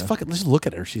 Well, she's fucking. Just look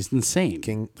at her. She's insane.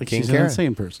 King she's Karen. an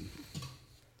insane person.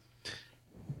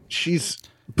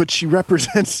 But she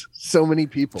represents so many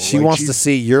people. She Like, wants to she's-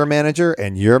 see your manager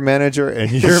and your manager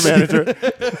and your manager.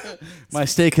 My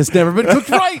steak has never been cooked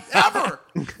right ever.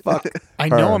 I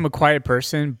know I'm a quiet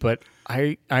person, but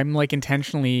I'm like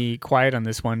intentionally quiet on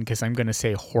this one because I'm going to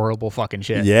say horrible fucking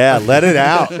shit. Yeah, let it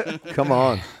out. Come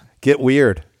on. Get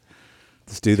weird.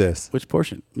 Let's do this. Which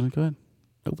portion? No, go ahead.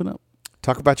 Open up.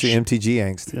 Talk about your MTG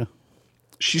angst. Yeah.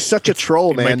 She's such a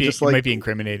troll, It might man. be, Just it like might be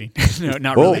incriminating. No,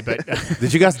 not Whoa. really, but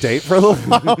Did you guys date for a little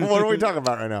while? What are we talking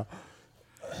about right now?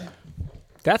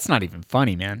 that's not even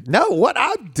funny, man. No, what?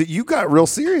 You got real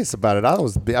serious about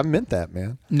it. I meant that,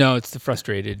 man. No, it's the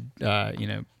frustrated,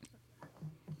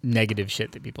 negative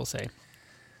shit that people say.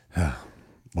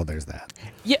 Well, there's that.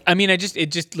 Yeah, I mean, it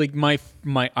just like my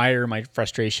ire, my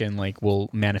frustration, like will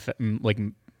manifest, like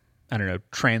I don't know,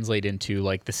 translate into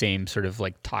like the same sort of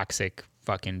like toxic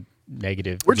fucking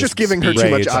negative. we're just giving her too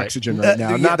Rage. much oxygen right now.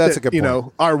 Yeah, Not that's that, a good you point.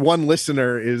 know, our one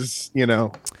listener is, We're gonna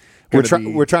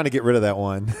be- we're trying to get rid of that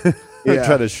one. We're Yeah.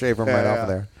 trying to shave him right Yeah, off yeah. of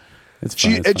there. It's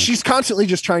fine. and she's constantly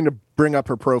just trying to bring up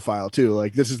her profile too.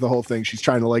 Like this is the whole thing. She's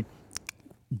trying to like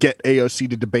get AOC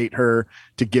to debate her,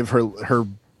 to give her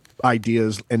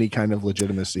ideas any kind of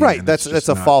legitimacy. Right. and That's it's just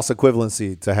a not- false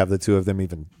equivalency to have the two of them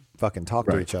even fucking talk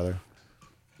to Right. each other.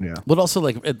 Yeah. But also,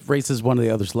 like, it raises one of the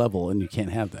other's level, and you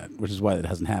can't have that, which is why it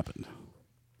hasn't happened.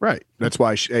 Right. That's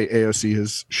why AOC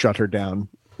has shut her down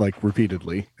like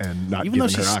repeatedly and not Even though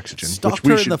given she her oxygen. stalked which we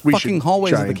her in should- the we fucking should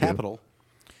hallways try of the and do. Capitol.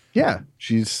 Yeah,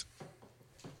 she's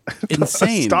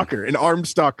Insane. a stalker, an armed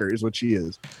stalker is what she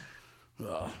is.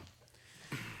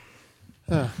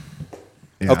 Yeah.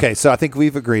 Okay, so I think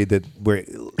we've agreed that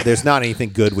there's not anything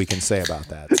good we can say about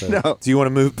that. So No. do you want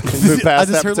to move past I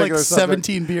just that heard, like, particular subject?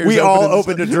 17 beers We open all in this-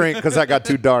 opened a drink because I got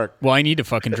too dark. Well, I need to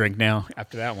fucking drink now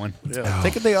after that one. Yeah.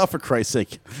 Take a day off for Christ's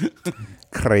sake.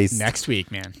 Crazy. Next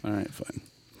week, man. All right, fine.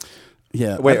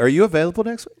 Yeah. Wait, are you available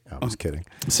next week? I'm just kidding.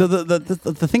 So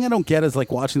the thing I don't get is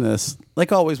like watching this.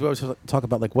 Like always, we always talk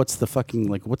about like what's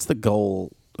the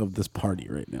goal of this party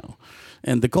right now,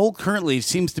 and the goal currently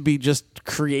seems to be just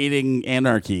creating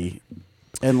anarchy,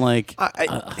 and like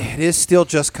It is still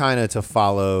just kind of to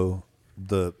follow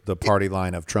the party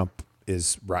line of Trump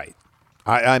is right.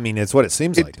 I mean, it's what it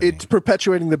seems like. To It's me.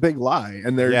 perpetuating the big lie,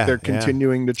 and they're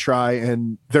continuing to try,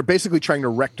 and they're basically trying to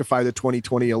rectify the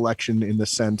 2020 election in the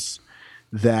sense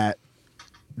that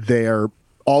they're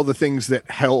all the things that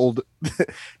held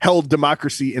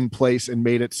democracy in place and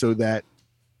made it so that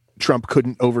Trump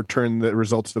couldn't overturn the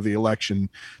results of the election,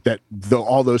 that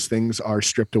all those things are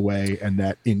stripped away, and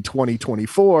that in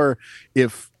 2024,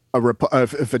 if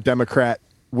a Democrat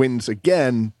wins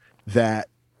again, that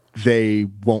they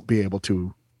won't be able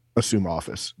to assume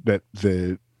office, that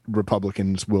the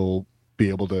Republicans will be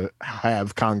able to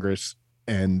have Congress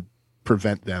and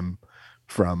prevent them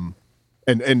from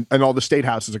and all the state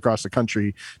houses across the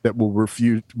country that will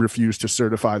refuse to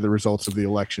certify the results of the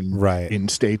election in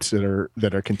states that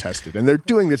are contested. And they're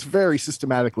doing this very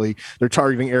systematically. They're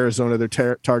targeting Arizona.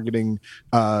 They're targeting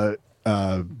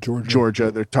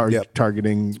Georgia. They're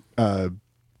targeting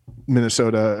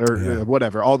Minnesota or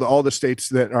whatever. All the states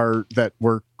that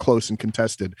were close and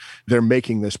contested. They're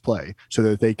making this play so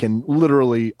that they can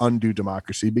literally undo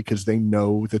democracy, because they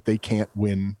know that they can't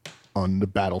win on the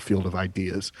battlefield of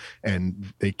ideas,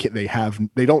 and they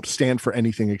don't stand for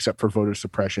anything except for voter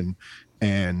suppression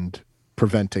and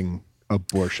preventing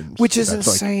abortions, which is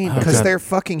insane because they're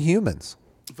fucking humans.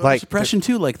 voter suppression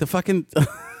too. Like the fucking.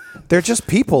 They're just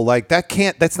people. Like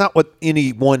that's not what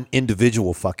any one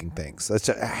individual fucking thinks.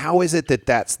 How is it that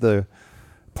that's the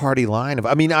party line of?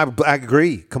 I mean, I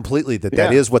agree completely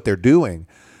that is what they're doing.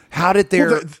 How did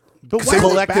their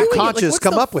collective conscience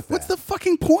come up with that? What's the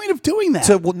fucking point of doing that?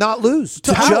 To not lose.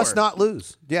 To power. just not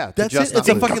lose. Yeah. That's it. It's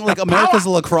a fucking like America's a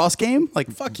lacrosse game. Like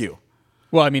fuck you.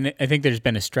 Well, I mean, I think there's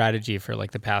been a strategy for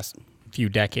like the past few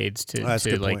decades to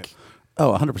like. Point.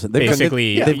 Oh, 100%.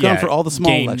 They've gone for all the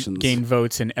small elections. Gain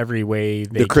votes in every way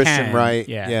they the Christian can. right.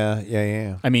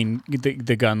 Yeah. I mean,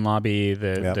 the gun lobby,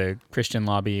 the Christian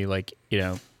lobby, like,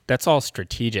 that's all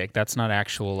strategic. That's not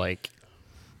actual, like,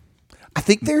 I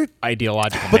think they're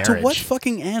ideological But marriage. to what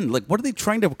fucking end? Like, what are they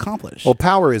trying to accomplish? well,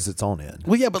 power is its own end.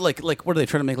 Well, yeah, but like, what are they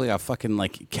trying to make like a fucking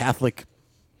like Catholic?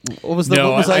 What was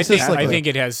I ISIS? think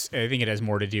it has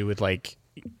more to do with like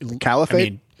caliphate. I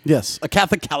mean, yes, a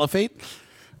Catholic caliphate.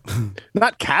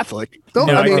 Not Catholic. No,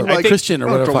 I mean, like Christian or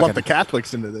don't whatever. lump the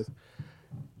Catholics into this.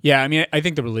 yeah, I mean, I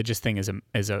think the religious thing is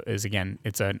again,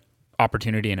 it's an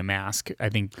opportunity and a mask. I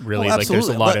think really like there's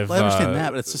a lot of. I understand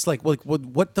that, but it's just like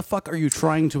what the fuck are you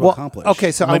trying to accomplish?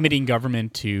 Okay, so limiting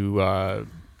government to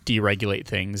deregulate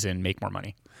things and make more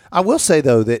money. I will say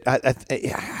though that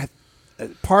I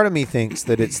part of me thinks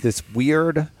that it's this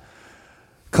weird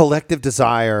collective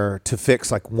desire to fix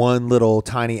like one little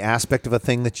tiny aspect of a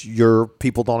thing that your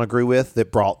people don't agree with that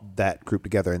brought that group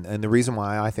together. And the reason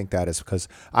why I think that is because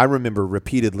I remember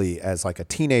repeatedly as like a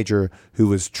teenager who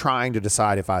was trying to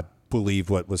decide if I believed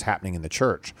what was happening in the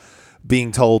church,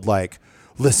 being told like,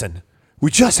 listen, we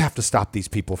just have to stop these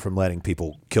people from letting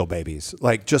people kill babies.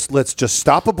 Like, let's just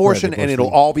stop abortion and it'll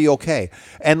all be okay.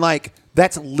 And like,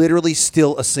 that's literally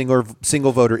still a single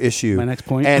voter issue. My next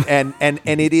point. And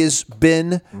it has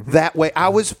been that way.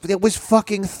 It was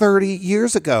fucking 30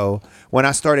 years ago when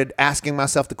I started asking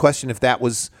myself the question if that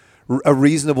was a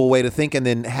reasonable way to think, and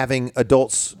then having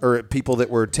adults or people that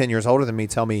were 10 years older than me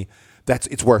tell me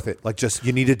it's worth it. Like, just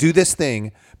you need to do this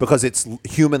thing because it's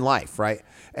human life, right?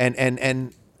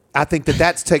 And I think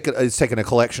that's taken a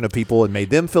collection of people and made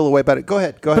them feel a way about it. Go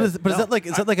ahead. But is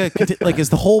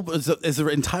the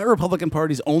entire Republican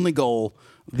Party's only goal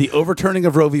the overturning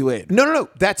of Roe v. Wade? No.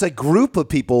 That's a group of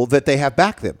people that they have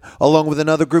back them, along with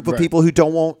another group of people who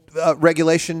don't want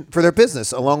regulation for their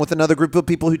business, along with another group of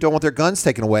people who don't want their guns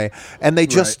taken away, and they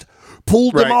just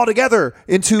pulled them all together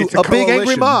into a big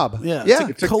angry mob. Yeah.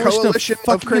 It's a coalition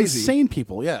of crazy insane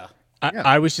people. Yeah.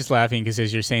 I was just laughing because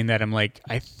as you're saying that, I'm like,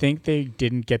 I think they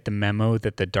didn't get the memo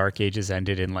that the Dark Ages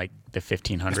ended in like the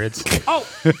 1500s. Oh,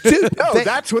 dude,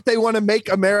 that's what they want to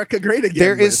make America great again.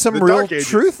 There is some real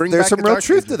truth. There's some real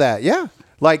truth to that. Yeah.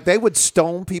 Like they would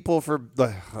stone people for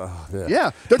they're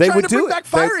trying to bring back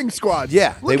firing squads.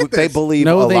 Yeah, they believe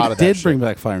a lot of that. They did bring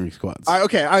back firing squads.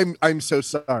 I'm so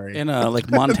sorry. In like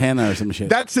Montana or some shit.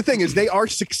 That's the thing, is they are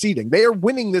succeeding. They are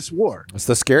winning this war. It's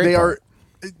the scary part.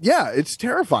 Yeah, it's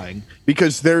terrifying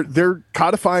because they're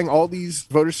codifying all these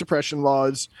voter suppression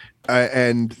laws,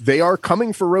 and they are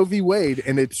coming for Roe v. Wade,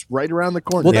 and it's right around the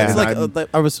corner. Well,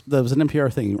 that's there was an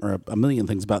NPR thing or a million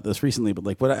things about this recently, but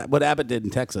like what Abbott did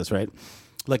in Texas, right?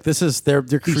 Like this is they're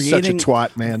He's creating such a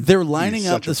twat, man. They're lining He's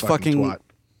up such a this fucking fucking twat.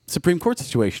 Supreme Court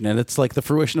situation, and it's like the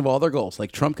fruition of all their goals.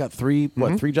 Like Trump got three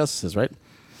justices, right?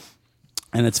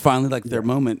 And it's finally like their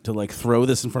moment to like throw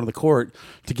this in front of the court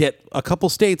to get a couple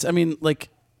states. I mean, like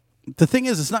the thing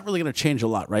is, it's not really going to change a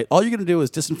lot, right? All you're going to do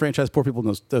is disenfranchise poor people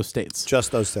in those states.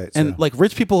 Just those states. And yeah. like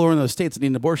rich people who are in those states that need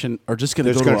an abortion are just going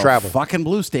to They're go just to gonna a travel. fucking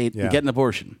blue state Yeah. and get an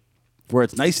abortion, where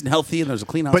it's nice and healthy and there's a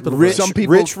clean But hospital. rich- some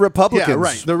people, rich Republicans. yeah,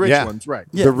 right? The rich Yeah. ones, right?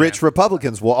 Yeah. The rich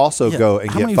Republicans will also Yeah. go and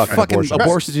How get many fucking abortions.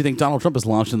 abortions do you think Donald Trump has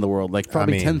launched in the world? Like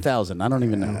probably mean, 10,000. I don't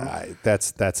even know.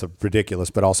 That's a ridiculous,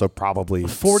 but also probably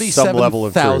some level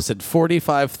of truth.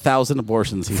 45,000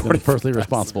 abortions he's been personally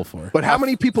responsible for. But how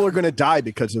many people are going to die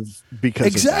because of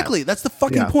Exactly. That's the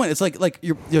fucking Yeah. point. It's like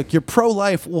you're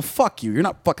pro-life. Well, fuck you. You're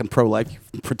not fucking pro-life.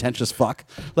 You pretentious fuck.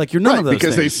 Like you're none of Right, those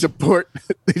because they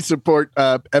things. support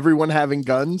everyone having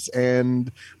guns,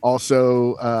 and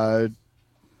also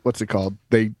what's it called?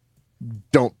 They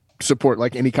don't support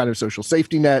like any kind of social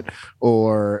safety net,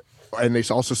 and they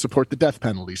also support the death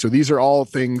penalty. So these are all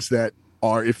things that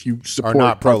are, if you support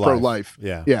not pro-life. pro-life,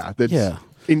 Yeah. that's Yeah.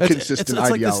 inconsistent it's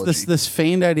like ideology. this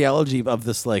feigned ideology of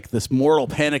this moral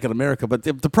panic in America. But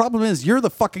the problem is you're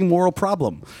the fucking moral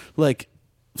problem. Like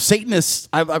Satanists,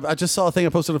 I just saw a thing I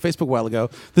posted on Facebook a while ago.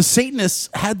 The Satanists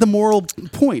had the moral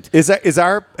point. Is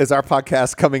our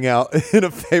podcast coming out in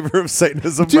a favor of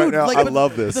Satanism Dude, right now? like, I but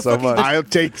love this the so fucking- much. I'll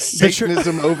take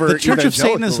Satanism over the Church of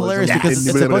Satan is evangelicalism.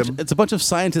 hilarious because Yeah. it's a bunch of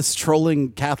scientists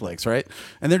trolling Catholics, right?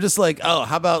 And they're just like, oh,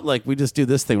 how about like we just do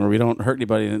this thing where we don't hurt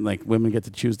anybody and like women get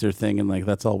to choose their thing and like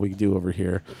that's all we do over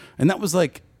here. And that was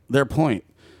like their point.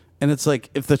 And it's like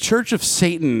if the Church of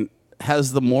Satan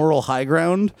has the moral high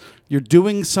ground, you're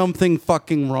doing something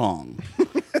fucking wrong.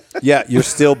 Yeah, you're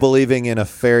still believing in a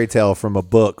fairy tale from a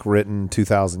book written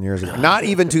 2,000 years ago. Not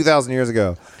even 2,000 years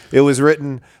ago. It was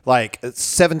written like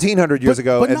 1,700 years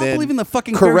ago, but and not then believing the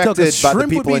fucking fairy tale, corrected 'cause by the shrimp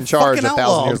would people be in charge fucking 1,000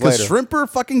 outlawed, years 'cause later. shrimp are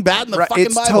fucking bad in the Right, fucking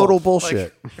it's Bible. total Like,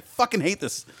 bullshit. I fucking hate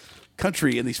this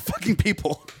country and these fucking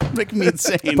people. Making me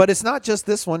insane. But it's not just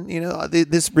this one. You know,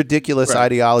 this ridiculous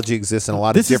ideology exists in a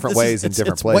lot of different ways in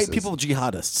different places. White people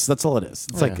jihadists. That's all it is.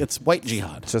 It's like it's white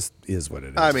jihad. It just is what it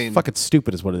is. I mean, Fucking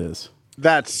stupid is what it is.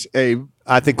 that's a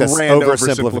I think that's grand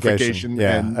oversimplification.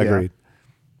 Yeah, and, agreed.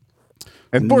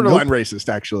 and borderline racist,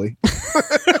 actually.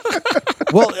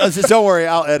 Well, Don't worry,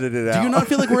 I'll edit it out. do you not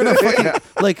feel like we're in a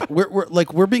fucking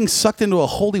we're being sucked into a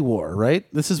holy war, right?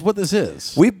 This is what this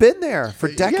is. We've been there for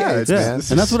decades, it's- man.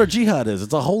 and that's what our jihad is.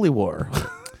 It's a holy war.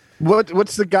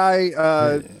 What's the guy?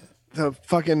 The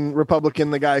fucking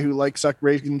Republican, the guy who like sucked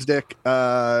Reagan's dick,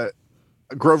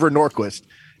 Grover Norquist.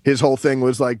 His whole thing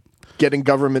was like getting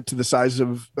government to the size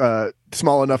of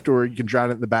small enough to where you can drown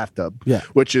it in the bathtub. Yeah.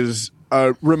 Which is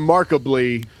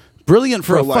remarkably Brilliant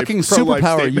for a Pro-life- fucking pro-life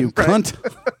superpower, you statement, right? cunt.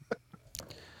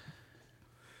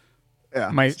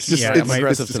 it's just yeah, it's, my- it's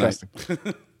aggressive tonight.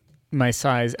 disgusting. My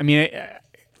size. I mean,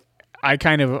 I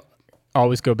kind of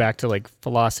always go back to like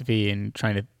philosophy and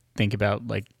trying to think about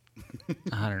like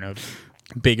I don't know,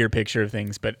 bigger picture of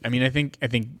things. But I mean, I think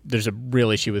there's a real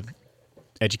issue with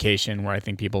education where I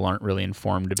think people aren't really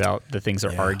informed about the things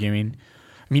they're arguing.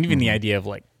 I mean, even the idea of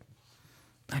like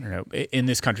I don't know, in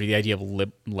this country, the idea of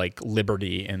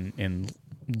liberty and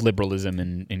liberalism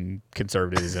and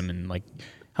conservatism and like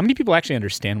how many people actually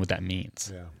understand what that means?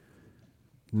 Yeah.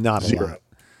 Not a Zero. lot.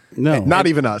 No, Not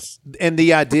even us. And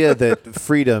the idea that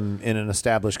freedom in an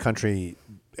established country,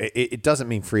 it doesn't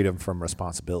mean freedom from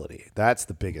responsibility. That's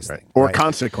the biggest thing. Or right?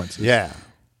 consequences. Yeah.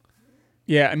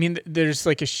 Yeah, I mean, there's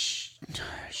like a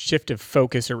shift of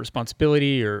focus or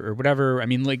responsibility or whatever. I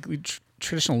mean, like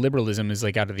traditional liberalism is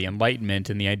like out of the Enlightenment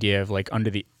and the idea of like under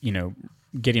the, you know,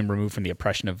 getting removed from the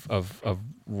oppression of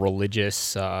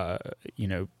religious, you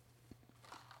know,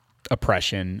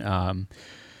 oppression,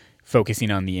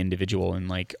 focusing on the individual and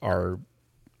like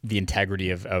the integrity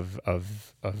of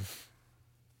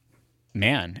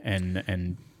man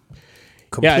and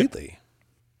Completely.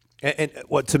 And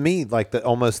what to me, like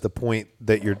almost the point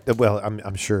that you're, well,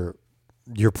 I'm sure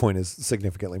your point is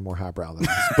significantly more highbrow than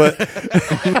this, but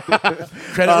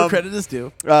credit where credit is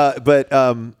due.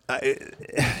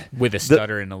 with a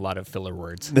stutter and a lot of filler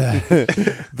words.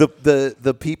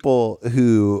 the people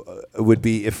who would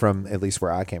be, if from at least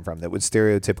where I came from, that would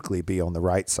stereotypically be on the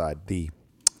right side, the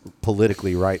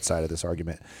politically right side of this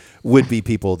argument, would be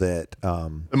people that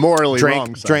The morally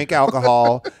wrong side. drank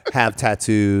alcohol, have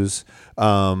tattoos.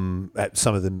 Some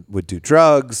of them would do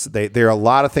drugs. There are a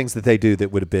lot of things that they do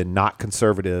that would have been not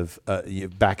conservative,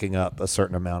 backing up a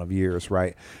certain amount of years,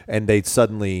 right? And they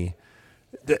suddenly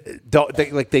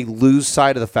they lose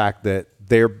sight of the fact that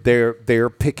they're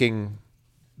picking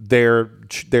they're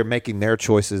making their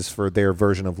choices for their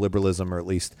version of liberalism, or at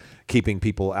least keeping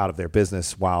people out of their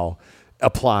business while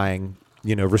applying,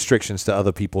 restrictions to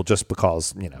other people just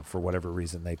because, for whatever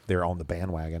reason they're on the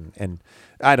bandwagon. And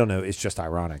I don't know, it's just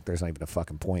ironic. There's not even a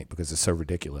fucking point because it's so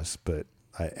ridiculous. But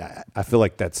I feel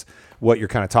like that's what you're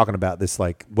kind of talking about. This,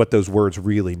 like, what those words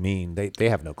really mean. They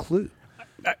have no clue.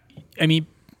 I mean,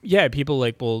 yeah, people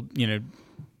will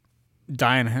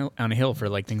die on a hill for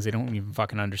like things they don't even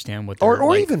fucking understand what they're Or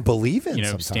like, even believe in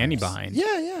sometimes. standing behind.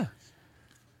 Yeah.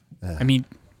 I mean,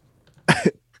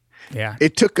 yeah.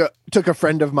 It took a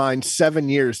friend of mine 7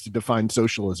 years to define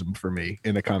socialism for me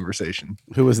in a conversation.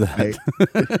 Who was that?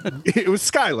 It was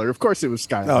Skylar. Of course, it was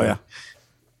Skylar. Oh yeah.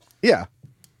 Yeah.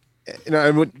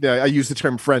 I use the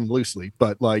term friend loosely,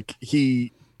 but like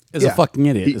he is a fucking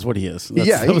idiot, is what he is. He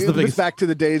was back to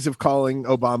the days of calling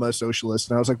Obama a socialist,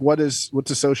 and I was like,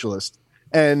 what's a socialist?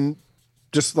 And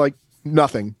just like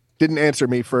nothing. Didn't answer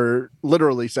me for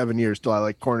literally 7 years till I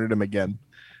like cornered him again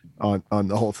on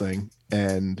the whole thing.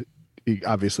 And he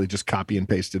obviously just copy and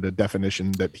pasted a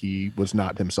definition that he was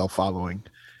not himself following.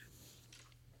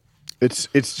 It's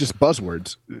just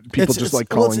buzzwords. People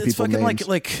calling people names.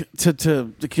 Like to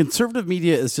the conservative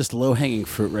media is just low hanging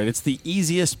fruit, right? It's the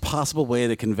easiest possible way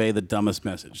to convey the dumbest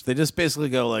message. They just basically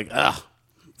go like,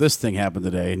 this thing happened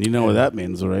today, and you know what that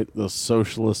means, right? The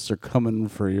socialists are coming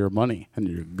for your money and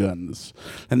your guns,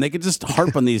 and they could just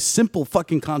harp on these simple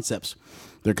fucking concepts.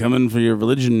 They're coming for your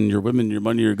religion, your women, your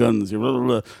money, your guns. Your blah, blah,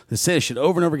 blah. They say this shit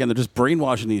over and over again. They're just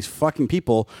brainwashing these fucking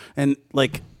people. And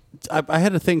like, I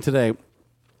had a thing today.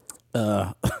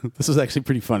 This was actually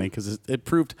pretty funny because it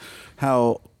proved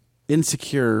how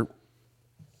insecure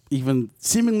even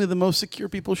seemingly the most secure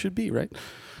people should be, right?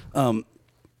 What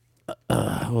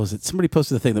was it? Somebody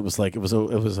posted a thing that was like, it was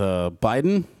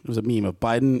Biden. It was a meme of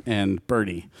Biden and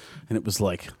Bernie. And it was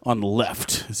like, on the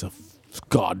left is a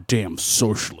goddamn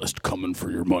socialist coming for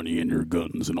your money and your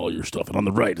guns and all your stuff. And on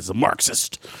the right is a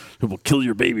Marxist who will kill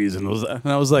your babies. And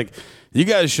I was like, you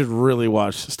guys should really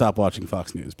stop watching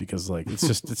Fox News because like it's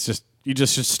just you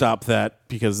just should stop that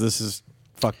because this is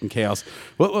fucking chaos.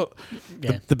 Well,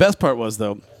 Yeah. The best part was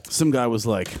though, some guy was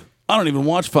like, I don't even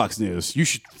watch Fox News. You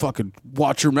should fucking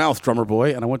watch your mouth, drummer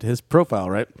boy. And I went to his profile,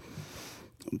 right?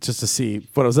 Just to see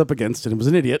what I was up against. And it was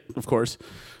an idiot, of course.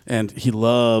 And he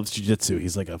loves jiu-jitsu.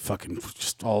 He's like a fucking,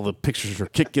 just all the pictures are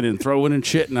kicking and throwing and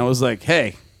shit. And I was like,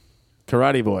 hey,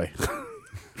 karate boy.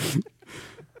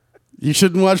 You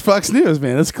shouldn't watch Fox News,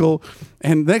 man. That's cool.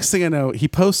 And next thing I know, he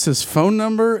posts his phone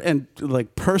number and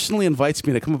like personally invites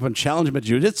me to come up and challenge him at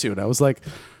jiu-jitsu. And I was like,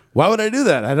 why would I do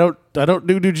that? I don't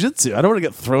do jiu-jitsu. I don't want to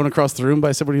get thrown across the room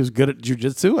by somebody who's good at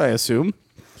jiu-jitsu, I assume.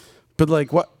 But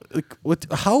like, what?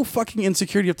 How fucking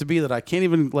insecure do you have to be that I can't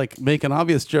even like make an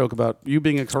obvious joke about you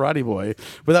being a karate boy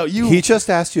without you? He just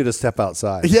asked you to step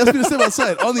outside. He asked me to step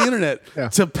outside on the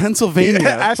internet to Pennsylvania. He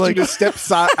asked you to step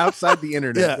outside the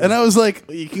internet. Yeah, and I was like,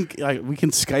 we can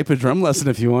Skype a drum lesson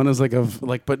if you want. I was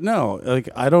like, but no, like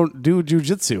I don't do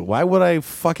jujitsu. Why would I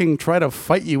fucking try to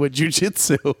fight you at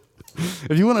jujitsu?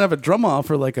 If you want to have a drum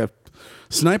off or like a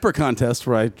sniper contest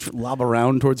where I lob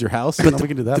around towards your house, then we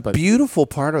can do that. The beautiful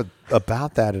part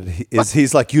about that is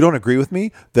he's like, you don't agree with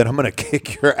me? Then I'm going to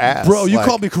kick your ass. Bro, you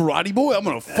call me karate boy? I'm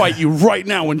going to fight you right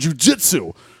now in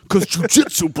jiu-jitsu. Because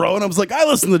jiu-jitsu, bro. And I was like, I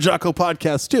listen to the Jocko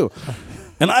podcast too.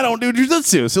 And I don't do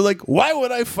jiu-jitsu. So like, why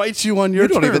would I fight you on your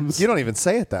terms? You don't even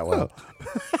say it that way.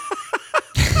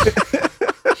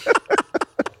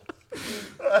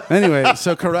 Anyway,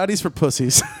 so karate's for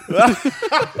pussies.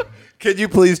 Can you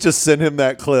please just send him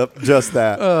that clip? Just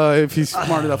that. If he's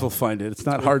smart enough, he'll find it. It's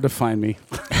not hard to find me.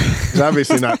 He's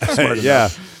obviously not smart enough. Yeah.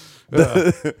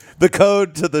 The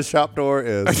code to the shop door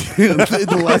is in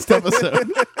the last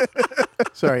episode.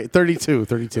 Sorry, 32,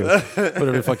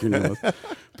 whatever the fuck your name was.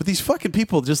 But these fucking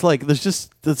people just like, there's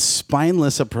just the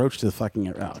spineless approach to the fucking,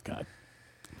 oh God.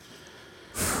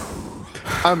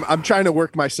 I'm trying to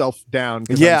work myself down.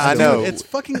 Yeah, I know. It's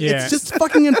fucking. Yeah. It's just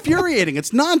fucking infuriating.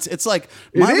 It's nonsense. It's like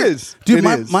dude.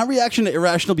 My reaction to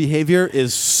irrational behavior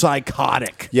is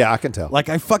psychotic. Yeah, I can tell. Like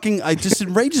I just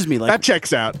enrages me. Like that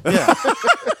checks out. Yeah.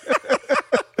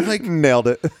 Like nailed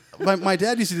it. My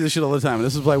dad used to do this shit all the time, and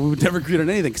this is why we would never agree on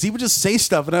anything because he would just say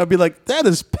stuff, and I would be like, "That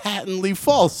is patently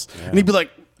false," and he'd be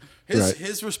like.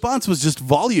 His response was just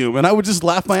volume, and I would just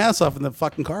laugh my ass off in the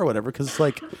fucking car or whatever because it's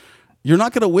like. You're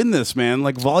not going to win this, man.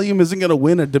 Like, volume isn't going to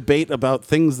win a debate about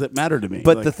things that matter to me.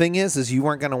 But like, the thing is you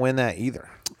weren't going to win that either.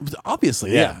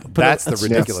 Obviously, yeah. But that's the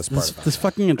ridiculous part. This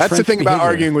fucking that's the thing behavior. about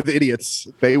arguing with idiots.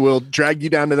 They will drag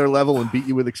you down to their level and beat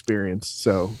you with experience.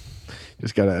 So,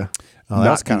 just gotta. Oh,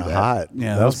 that was kind of hot.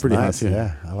 Yeah, that was pretty nice. hot too.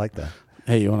 Yeah, I like that.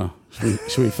 Hey, you wanna?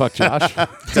 Should we fuck Josh?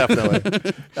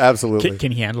 Definitely. Absolutely.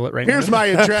 Can he handle it right Here's now? my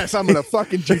address. I'm gonna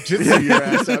fucking jujitsu your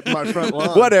ass out my front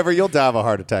lawn. Whatever. You'll die of a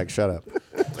heart attack. Shut up.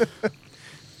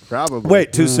 Probably.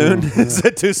 Wait, too soon? Is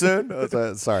it too soon?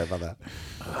 Sorry about that.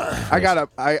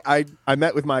 I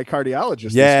met with my cardiologist.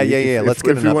 Yeah, this week. yeah. Let's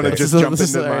get if an you want to update. just So jump this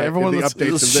is- into my everyone, the let's-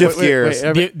 updates. let's of shift this. gears.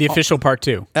 The official part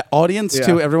 2. Audience Yeah.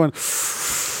 too. Everyone.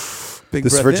 Big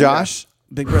This breath for in, Josh?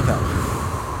 Big breath out.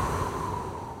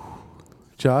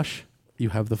 Josh, you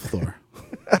have the floor.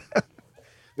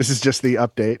 This is just the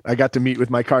update. I got to meet with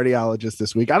my cardiologist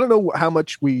this week. I don't know how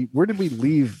much where did we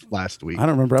leave last week? I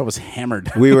don't remember. I was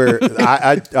hammered. We were.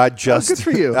 I just. good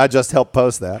for you. I just helped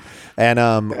post that,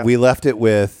 and we left it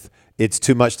with. It's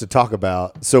too much to talk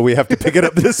about, so we have to pick it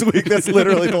up this week. That's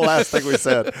literally the last thing we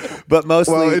said. But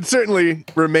mostly, Well, it certainly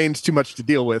remains too much to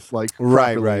deal with, like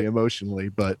Right, properly, right. emotionally.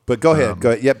 But go ahead.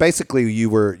 Go ahead. Yeah, basically, you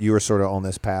were sort of on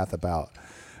this path about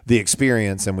the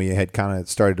experience, and we had kind of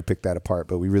started to pick that apart,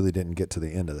 but we really didn't get to the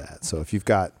end of that. So if you've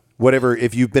got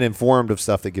if you've been informed of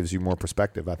stuff that gives you more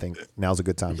perspective, I think now's a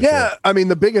good time to yeah, share. I mean,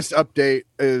 the biggest update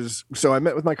is I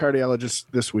met with my cardiologist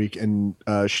this week, and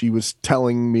she was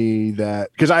telling me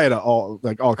that because I had all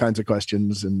kinds of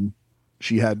questions, and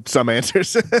she had some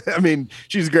answers. I mean,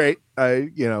 she's great. I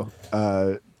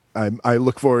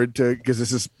look forward to because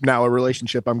this is now a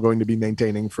relationship I'm going to be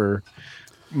maintaining for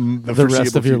the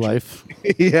rest of your future. life.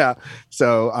 Yeah.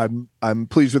 So I'm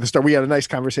pleased with the start. We had a nice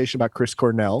conversation about Chris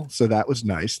Cornell, so that was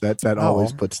nice. That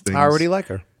always puts things. I already like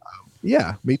her.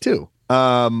 Yeah, me too.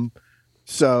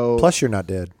 So Plus, you're not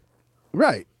dead.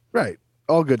 right,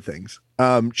 all good things.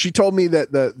 She told me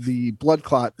that the blood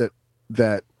clot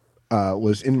that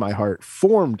was in my heart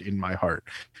formed in my heart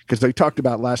because they talked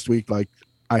about last week. Like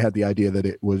I had the idea that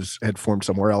it had formed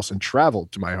somewhere else and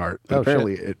traveled to my heart, but Oh,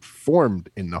 apparently it formed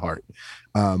in the heart,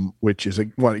 which is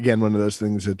one of those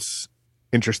things that's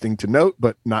interesting to note,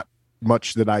 but not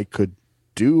much that I could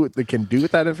do that can do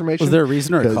with that information. Was there a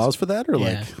reason or a 'Cause- cause for that, or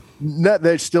Yeah. like? No,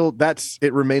 there's still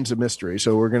it remains a mystery.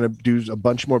 So we're gonna do a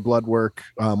bunch more blood work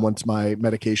once my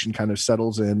medication kind of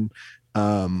settles in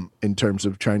terms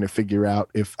of trying to figure out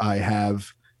if I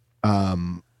have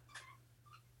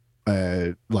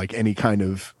like any kind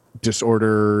of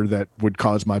disorder that would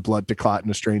cause my blood to clot in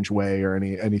a strange way or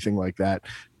anything like that.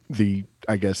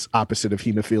 I guess opposite of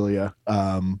hemophilia,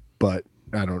 but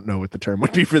I don't know what the term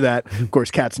would be for that. Of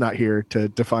course, Kat's not here to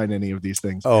define any of these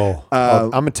things. Oh,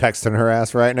 I'm texting her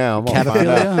ass right now. I'm gonna find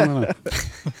out.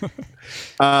 Cataphilia?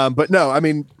 I don't know. But no, I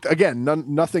mean, again,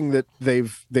 nothing that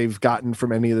they've gotten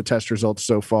from any of the test results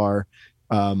so far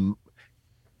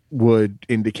would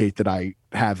indicate that I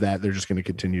have that. They're just going to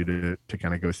continue to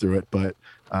kind of go through it. But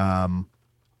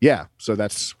yeah, so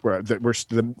that's where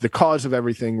the cause of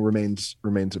everything remains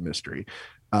a mystery.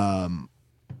 One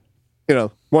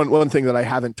thing that I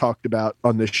haven't talked about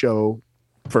on this show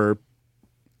for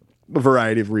a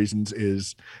variety of reasons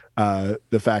is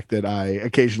the fact that I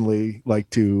occasionally like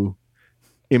to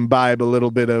imbibe a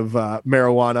little bit of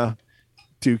marijuana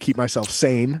to keep myself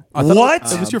sane. I thought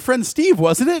What? It was your friend Steve,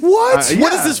 wasn't it? What? Yeah,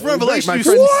 What is this it was revelation? my you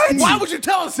friend what? Steve. Why would you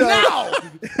tell us now?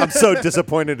 I'm so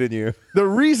disappointed in you. The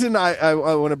reason I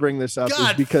want to bring this up is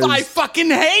God, because I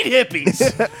fucking hate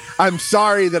hippies. I'm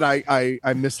sorry that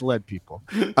I misled people.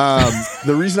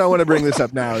 The reason I want to bring this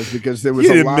up now is because there was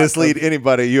You a didn't lot mislead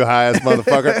anybody, you high ass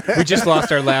motherfucker. We just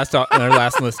lost our last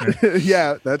listener.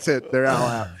 Yeah, that's it. They're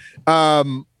all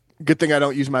out. Good thing I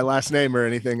don't use my last name or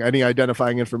anything, any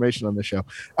identifying information on the show.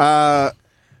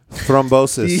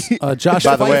 Thrombosis. Josh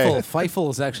By the way-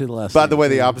 Feifel is actually the last. By the name. way,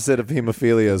 the opposite of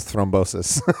hemophilia is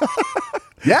thrombosis.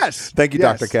 Yes. Thank you,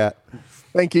 Yes. Dr. Cat.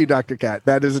 Thank you, Dr. Cat.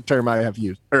 That is a term I have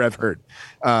used or I've heard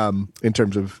in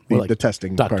terms of Or like the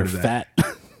testing part Dr. of that.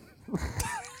 Fat. All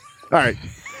right.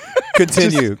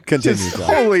 Continue. Continue, Just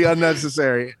John. wholly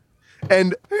unnecessary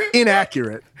and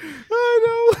inaccurate.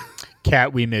 I know.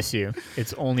 Cat, we miss you.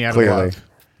 It's only out Clearly. of love.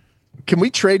 Can we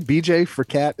trade BJ for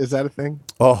Cat? Is that a thing?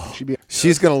 Oh, She'd be-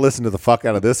 she's going to listen to the fuck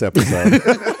out of this episode.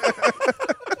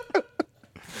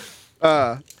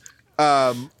 I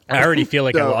already feel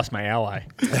like I So- lost my ally.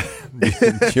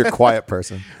 You're a quiet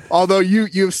person. Although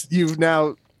you've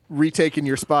now retaken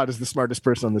your spot as the smartest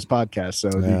person on this podcast, so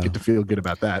Yeah. you get to feel good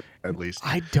about that at least.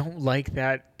 I don't like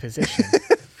that position.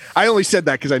 I only said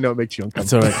that because I know it makes you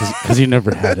That's uncomfortable. all right because you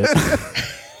never had it.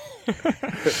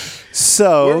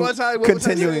 So, Where was I? What was I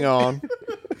continuing saying? on,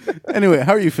 Anyway,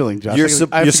 how are you feeling, Josh? you're, I have to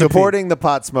go pee. supporting the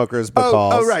pot smokers because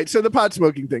Oh, right. So the pot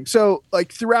smoking thing. So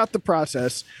like throughout the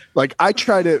process, like I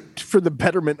try to, for the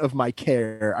betterment of my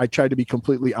care, I try to be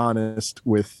completely honest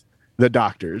with the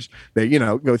doctors. They,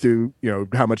 go through,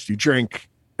 how much do you drink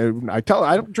And I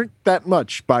don't drink that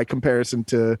much by comparison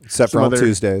to Except for on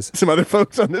Tuesdays. some other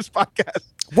folks on this podcast.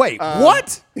 Wait,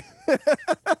 what?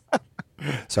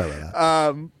 Sorry about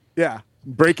that. Yeah,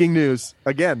 breaking news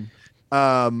again.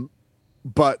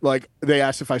 But like they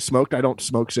asked if I smoked. I don't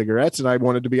smoke cigarettes, and I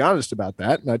wanted to be honest about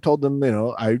that. And I told them,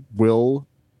 I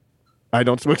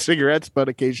don't smoke cigarettes, but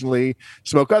occasionally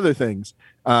smoke other things.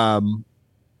 And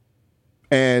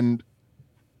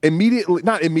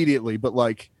not immediately, but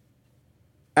like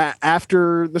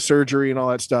after the surgery and all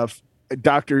that stuff,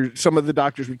 some of the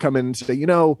doctors would come in and say,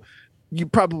 you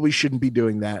probably shouldn't be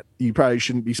doing that. You probably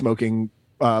shouldn't be smoking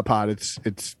pot.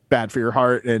 It's bad for your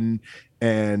heart and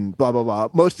blah, blah, blah.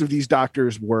 Most of these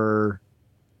doctors were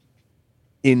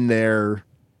in their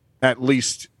at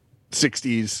least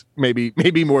 60s,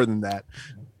 maybe more than that.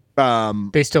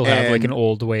 They still have like an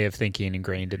old way of thinking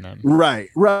ingrained in them. Right.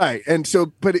 And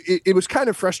so, but it was kind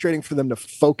of frustrating for them to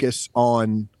focus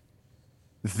on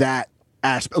that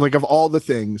aspect, like of all the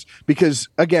things, because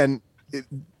again,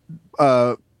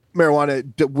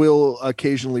 marijuana will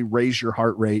occasionally raise your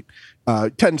heart rate,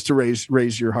 tends to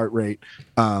raise your heart rate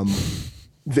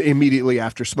immediately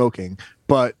after smoking.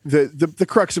 But the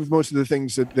crux of most of the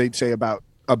things that they'd say about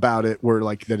it were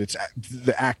like that it's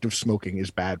the act of smoking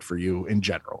is bad for you in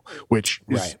general, which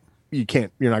is, you're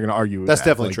not going to argue with That's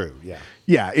that. definitely true.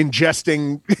 Yeah,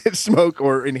 ingesting smoke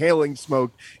or inhaling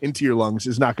smoke into your lungs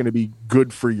is not going to be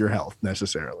good for your health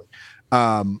necessarily.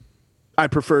 I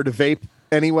prefer to vape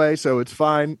anyway, so it's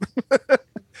fine.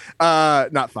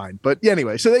 Not fine, but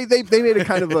anyway. So they made a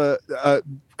kind of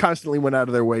constantly went out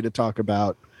of their way to talk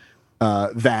about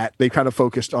that. They kind of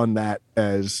focused on that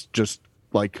as just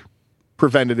like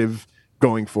preventative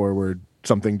going forward,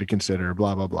 something to consider,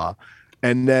 blah, blah, blah.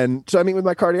 And then, so I meet with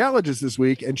my cardiologist this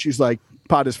week, and she's like,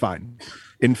 pot is fine.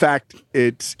 In fact,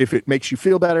 if it makes you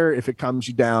feel better, if it calms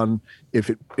you down, if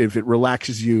it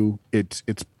relaxes you, it's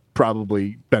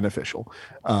probably beneficial.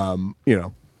 I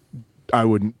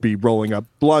wouldn't be rolling up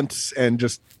blunts and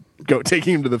just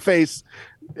taking them to the face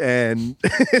and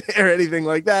or anything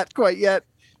like that quite yet.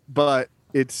 But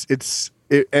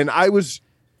and I was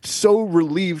so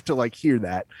relieved to like hear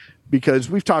that,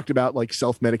 because we've talked about like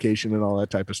self-medication and all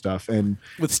that type of stuff. And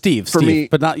with Steve, me,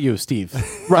 but not you, Steve.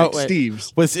 Right. Oh,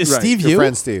 Steve's. Is Steve Your you?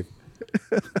 friend Steve.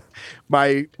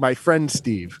 my friend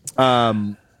Steve.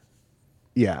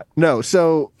 Yeah, no.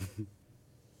 So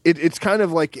it's kind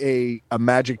of like a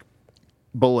magic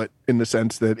bullet in the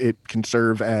sense that it can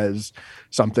serve as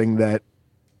something that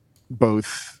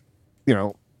both,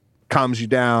 calms you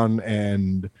down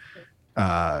and,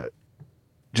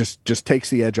 just takes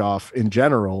the edge off in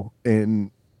general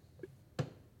in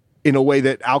a way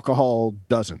that alcohol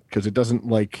doesn't, because it doesn't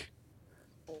like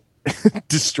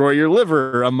destroy your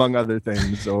liver, among other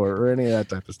things, or any of that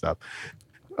type of stuff,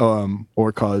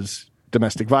 or cause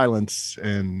domestic violence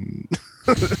and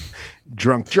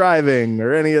drunk driving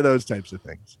or any of those types of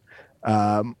things.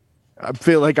 I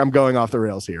feel like I'm going off the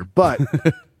rails here, but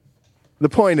the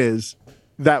point is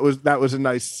that was a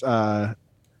nice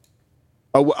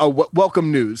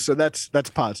welcome news. So that's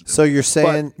positive. So you're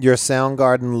saying your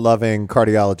Soundgarden loving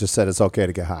cardiologist said it's okay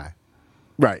to get high,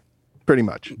 right? Pretty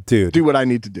much, dude. Do what I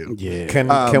need to do. Yeah.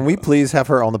 Can we please have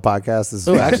her on the podcast?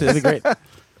 Oh, actually, that'd be great.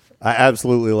 I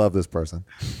absolutely love this person.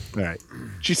 All right.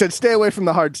 She said, "Stay away from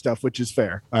the hard stuff," which is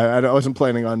fair. I wasn't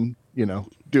planning on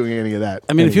doing any of that.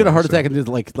 I mean, if you had a heart attack and did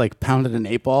like pounded an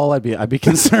 8-ball, I'd be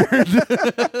concerned.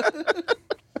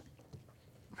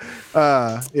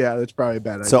 Yeah, that's probably a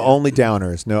bad idea. So only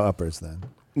downers, no uppers then.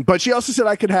 But she also said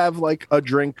I could have like a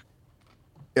drink.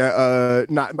 I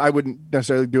wouldn't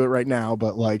necessarily do it right now,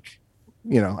 but like,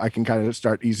 I can kind of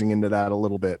start easing into that a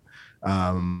little bit.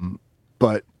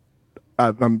 But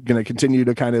I'm going to continue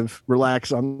to kind of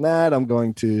relax on that. I'm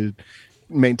going to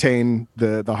maintain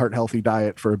the heart healthy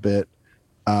diet for a bit.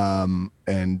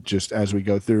 And just as we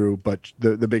go through, but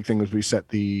the big thing was we set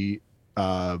the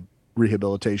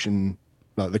rehabilitation,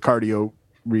 the cardio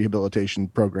rehabilitation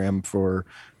program for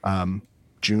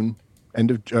June,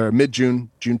 mid-June,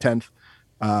 June 10th,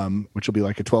 which will be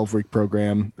like a 12-week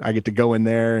program. I get to go in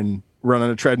there and run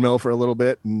on a treadmill for a little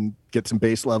bit and get some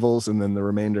base levels, and then the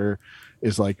remainder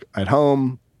is like at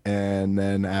home. And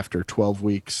then after 12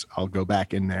 weeks, I'll go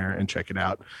back in there and check it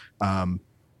out.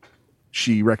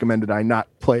 She recommended I not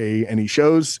play any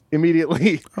shows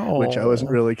immediately, which I wasn't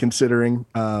really considering.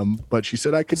 But she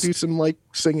said I could do some like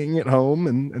singing at home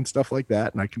and stuff like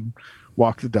that. And I can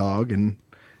walk the dog and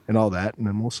all that. And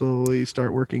then we'll slowly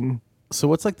start working. So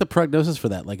what's like the prognosis for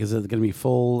that? Like, is it going to be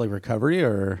full like recovery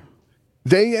or?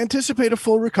 They anticipate a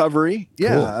full recovery.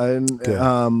 Yeah. Cool.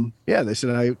 And yeah, they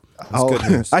said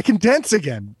I can dance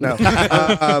again. No,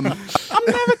 I'm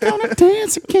I'm never gonna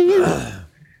dance again.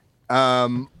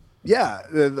 Yeah,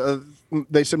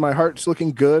 they said my heart's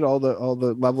looking good. All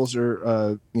the levels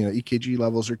are, EKG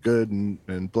levels are good,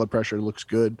 and blood pressure looks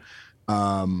good.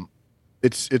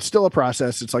 It's still a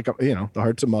process. It's like the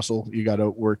heart's a muscle. You got to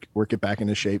work it back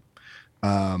into shape.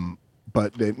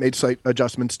 But they made slight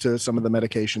adjustments to some of the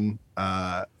medication.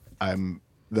 I'm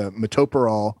the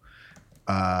metoprolol,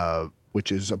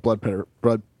 which is a blood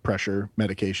pressure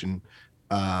medication.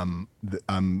 I'm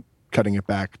cutting it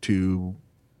back to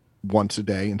once a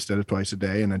day instead of twice a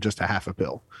day, and then just a half a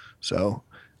pill. So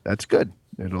that's good.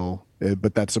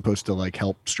 But that's supposed to like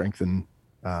help strengthen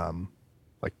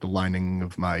like the lining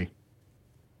of my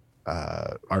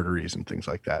arteries and things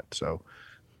like that. So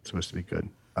it's supposed to be good.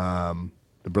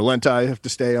 The Brilinta I have to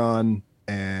stay on,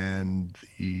 and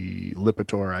the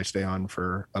Lipitor I stay on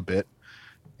for a bit.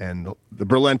 And the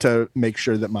Brilinta makes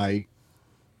sure that my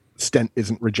stent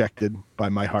isn't rejected by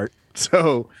my heart.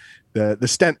 So the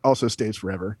stent also stays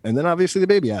forever. And then obviously the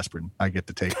baby aspirin I get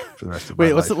to take for the rest of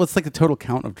my life. What's like the total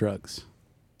count of drugs?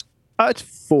 It's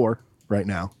 4 right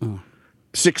now. Oh.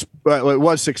 6. Well, it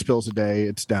was 6 pills a day.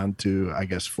 It's down to, I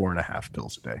guess, 4.5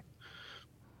 pills a day.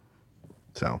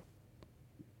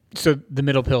 So the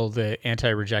middle pill, the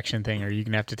anti-rejection thing, are you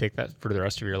going to have to take that for the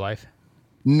rest of your life?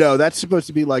 No, that's supposed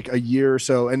to be like a year or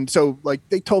so. And so like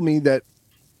they told me that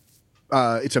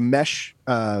it's a mesh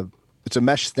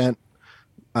stent.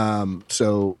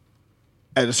 So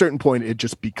at a certain point it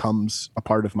just becomes a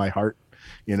part of my heart,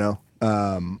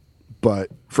 but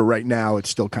for right now it's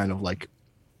still kind of like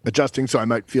adjusting. So I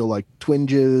might feel like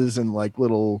twinges and like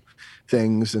little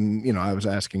things. And, I was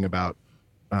asking about,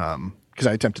 because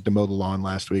I attempted to mow the lawn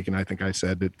last week, and I think I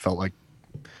said it felt like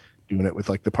doing it with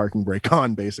like the parking brake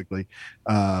on, basically,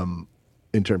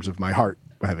 in terms of my heart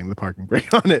having the parking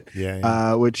brake on it.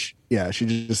 Yeah. Which, she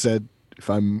just said if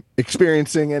I'm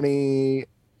experiencing any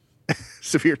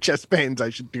severe chest pains, I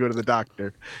should go to the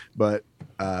doctor. But,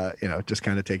 just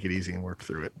kind of take it easy and work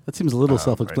through it. That seems a little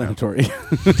self-explanatory.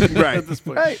 Right. At this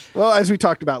point. Right. Well, as we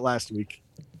talked about last week.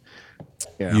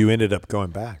 You ended up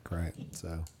going back, right?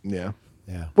 So yeah.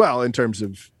 yeah. Well, in terms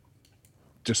of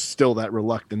just still that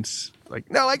reluctance, like,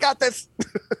 no, I got this.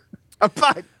 I'm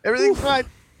fine. Everything's fine.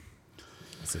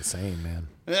 It's insane, man.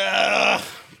 I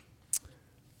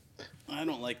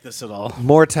don't like this at all.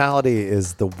 Mortality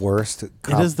is the worst. It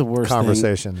is the worst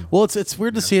conversation. thing. Well, it's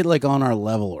weird to see it like on our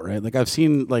level, right? Like I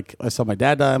saw my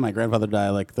dad die, my grandfather die.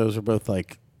 Like those are both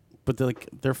like, but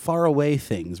they're far away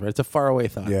things, right? It's a far away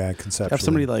thought. Yeah, conceptually. Have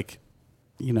somebody like,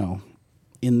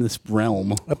 in this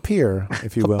realm appear,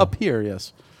 if you will, up here,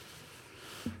 yes.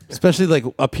 Especially like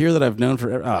up here that I've known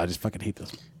forever. Oh, I just fucking hate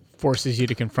this. Forces you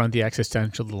to confront the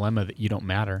existential dilemma that you don't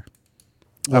matter.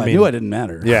 Well, I knew I didn't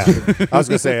matter. Yeah, I was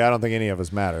gonna say I don't think any of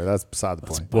us matter. That's beside the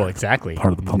point. Well, exactly.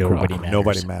 Part of the punk Nobody rock. matters.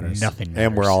 Nobody matters. Nothing matters.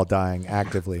 And we're all dying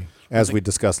actively, as we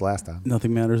discussed last time.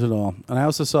 Nothing matters at all. And I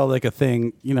also saw like a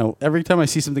thing, every time I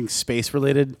see something space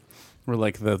related where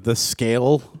like the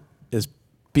scale is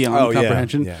beyond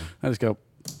comprehension, yeah. I just go,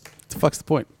 the fuck's the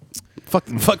point?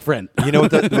 Fuck friend. You know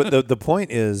what the point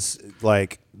is,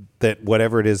 like, that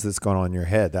whatever it is that's going on in your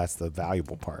head, that's the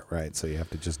valuable part, right? So you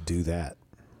have to just do that.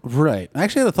 Right. I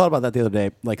actually had a thought about that the other day.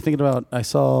 Like thinking about, I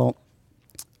saw,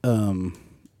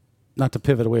 not to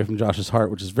pivot away from Josh's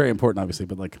heart, which is very important, obviously,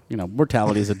 but like,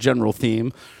 mortality is a general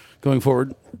theme going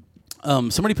forward.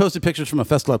 Somebody posted pictures from a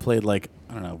festival I played, like,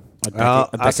 I don't know, a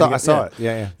decade I saw ago. it.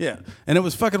 Yeah. Yeah. And it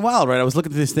was fucking wild, right? I was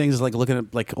looking at these things, like looking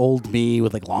at like old me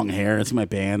with like long hair and see my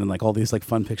band and like all these like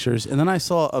fun pictures. And then I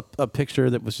saw a picture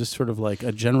that was just sort of like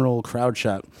a general crowd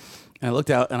shot. And I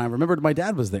looked out and I remembered my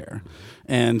dad was there.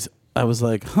 And I was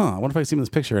like, I wonder if I can see him in this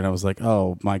picture. And I was like,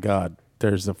 oh my God,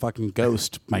 there's a fucking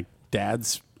ghost. My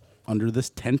dad's under this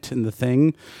tent in the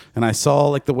thing. And I saw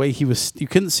like the way he was, you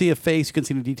couldn't see a face, you couldn't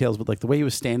see any details, but like the way he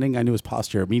was standing, I knew his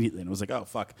posture immediately. And it was like, oh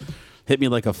fuck, hit me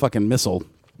like a fucking missile.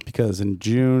 Because in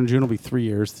June will be 3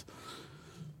 years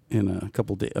in a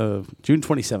couple days. June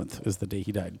 27th is the day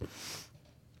he died.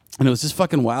 And it was just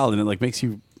fucking wild. And it like makes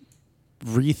you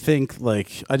rethink,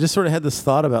 like, I just sort of had this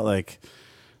thought about like,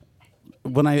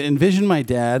 when I envision my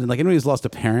dad, and like anyone who's lost a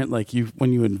parent, like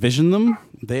when you envision them,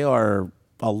 they are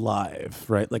alive,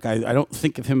 right? Like I don't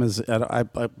think of him as,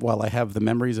 while I have the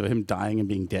memories of him dying and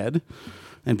being dead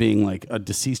and being like a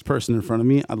deceased person in front of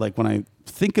me, when I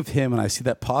think of him and I see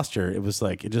that posture, it was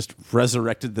like, it just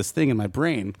resurrected this thing in my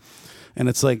brain. And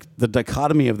it's like the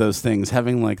dichotomy of those things,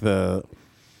 having like the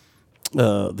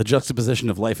juxtaposition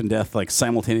of life and death, like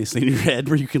simultaneously in your head,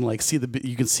 where you can like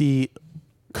see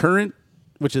current,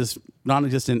 which is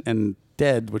non-existent, and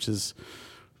dead, which is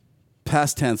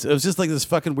past tense. It was just like this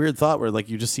fucking weird thought where like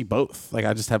you just see both. Like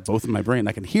I just have both in my brain.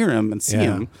 I can hear him and see Yeah.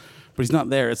 him, but he's not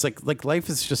there. It's like life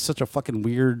is just such a fucking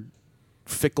weird,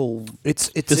 fickle, It's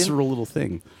visceral little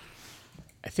thing.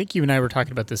 I think you and I were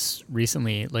talking about this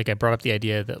recently. Like I brought up the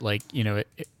idea that like, you know,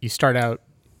 you start out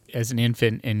as an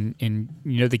infant and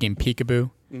you know the game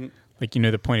Peekaboo? Like, you know,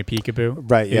 the point of Peekaboo?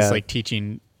 Right, Is yeah. like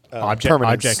teaching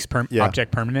permanence.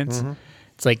 object permanence.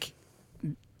 It's like,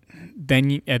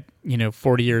 then at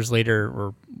 40 years later,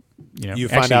 or You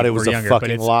find actually, out it was we're a younger, but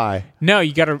fucking it's- lie. No,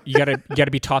 you gotta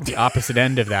be taught the opposite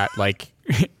end of that, like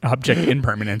object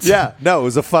impermanence. Yeah, no, it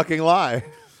was a fucking lie.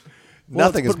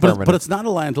 Nothing is permanent. But it's not a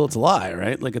lie until it's a lie,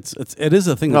 right? Like it is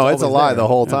a thing. no, that's it's a always lie there. the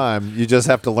whole Yeah. time. You just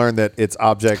have to learn that it's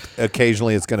object.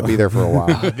 Occasionally, it's going to be there for a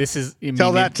while. This is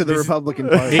Tell that to the Republican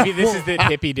Party. Maybe this is the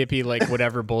hippy dippy, like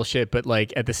whatever bullshit, but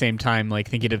like at the same time, like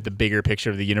thinking of the bigger picture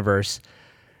of the universe,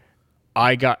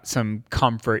 I got some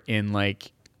comfort in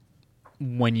like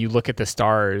when you look at the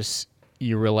stars,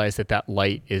 you realize that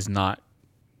light is not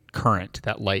current.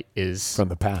 That light is From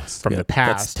the past. from Yeah, the that's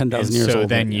past. 10,000 And years so old,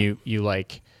 then yeah. you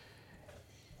like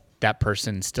that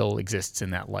person still exists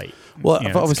in that light. Well, You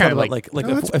I've know, always it's thought kinda about like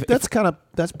No, if,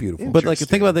 that's beautiful. but like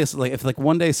think about this, like if like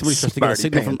one day somebody starts to get a Smarty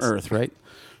signal from pants. Earth, right?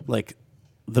 Like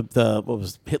the what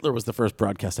was Hitler was the first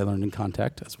broadcast I learned in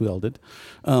Contact, as we all did.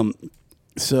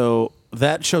 So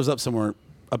that shows up somewhere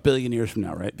a billion years from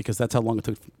now, right? Because that's how long it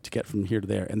took to get from here to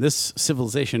there. And this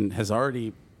civilization has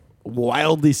already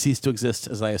wildly ceased to exist,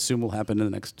 as I assume will happen in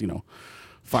the next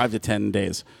 5 to 10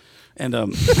 days. And Well,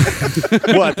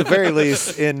 at the very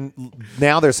least,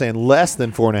 now they're saying less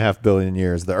than 4.5 billion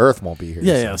years, the Earth won't be here.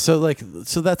 yeah. So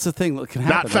that's the thing that can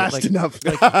happen. Not fast right? enough.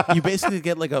 Like, you basically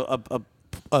get like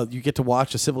you get to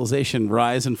watch a civilization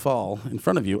rise and fall in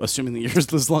front of you, assuming that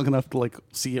yours lives long enough to like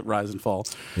see it rise and fall.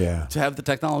 Yeah. To have the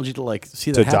technology to like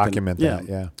see that To happen. document that,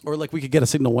 yeah. Or like we could get a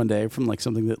signal one day from like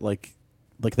something that like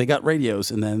they got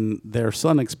radios and then their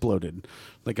sun exploded.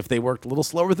 Like if they worked a little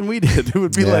slower than we did, it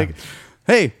would be Yeah. like,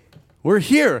 hey, we're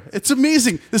here. It's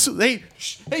amazing. Hey,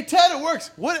 Ted, it works.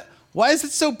 What? Why is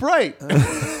it so bright?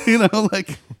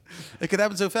 Like it could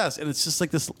happen so fast, and it's just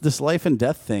like this life and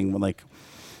death thing. When like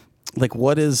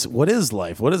what is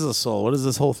life? What is a soul? What is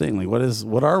this whole thing? Like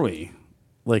what are we?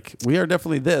 Like we are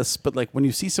definitely this, but like when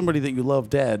you see somebody that you love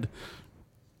dead,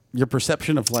 your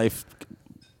perception of life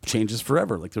changes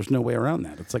forever. Like there's no way around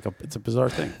that. It's a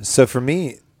bizarre thing. So for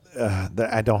me,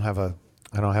 I don't have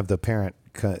the parent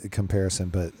comparison,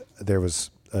 but there was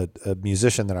a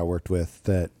musician that I worked with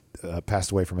that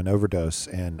passed away from an overdose,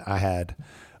 and I had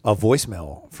a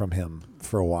voicemail from him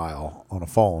for a while on a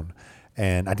phone,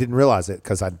 and I didn't realize it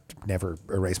because I never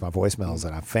erased my voicemails,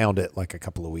 and I found it like a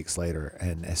couple of weeks later,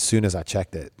 and as soon as I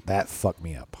checked it, that fucked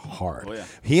me up hard. Oh, yeah.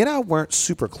 He and I weren't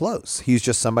super close. He's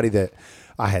just somebody that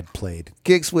I had played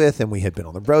gigs with, and we had been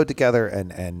on the road together,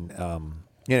 and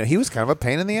he was kind of a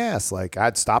pain in the ass. Like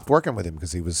I'd stopped working with him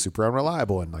because he was super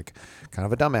unreliable and like kind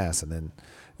of a dumbass. And then,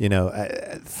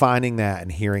 finding that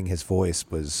and hearing his voice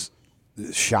was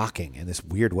shocking in this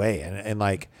weird way. And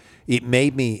like, it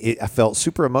made me, I felt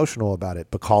super emotional about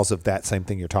it because of that same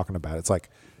thing you're talking about. It's like,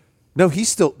 no, he's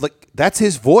still like, that's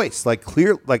his voice. Like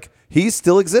clear, like he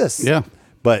still exists. Yeah.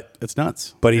 But It's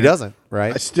nuts. he doesn't,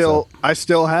 right? I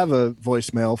still have a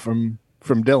voicemail from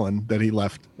Dylan that he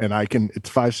left, and it's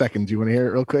 5 seconds. You want to hear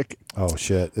it real quick? Oh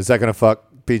shit. Is that going to fuck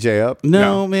PJ up?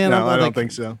 No, man. No, I don't like,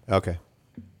 think so. Okay.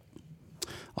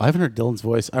 I haven't heard Dylan's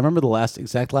voice. I remember the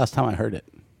exact last time I heard it.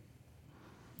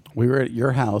 We were at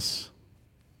your house.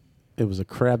 It was a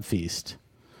crab feast.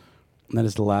 And that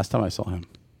is the last time I saw him.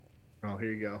 Oh,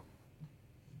 here you go.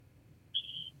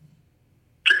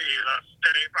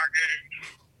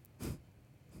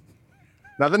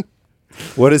 Nothing?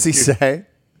 What does he say?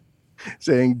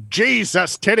 Saying,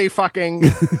 Jesus, titty fucking.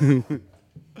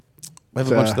 I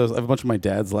have a bunch of those. I have a bunch of my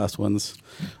dad's last ones.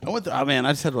 I went through, I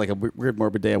just had like a weird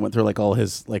morbid day. I went through like all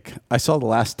his, like, I saw the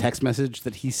last text message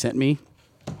that he sent me.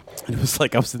 And it was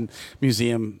like, I was in a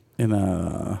museum in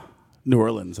New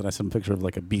Orleans, and I sent a picture of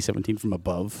like a B-17 from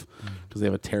above because they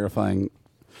have a terrifying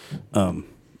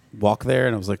walk there.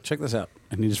 And I was like, check this out.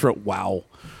 And he just wrote, wow.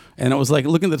 And it was like,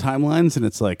 looking at the timelines, and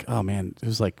it's like, oh man, it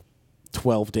was like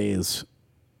 12 days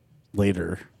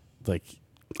later. Like,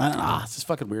 I don't know. It's just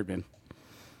fucking weird, man.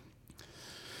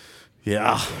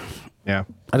 Yeah. Yeah.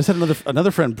 I just had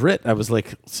another friend, Britt. I was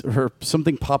like,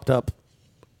 something popped up.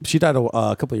 She died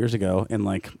a couple of years ago, and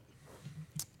like,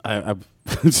 I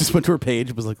just went to her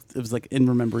page. It was like in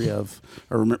memory of,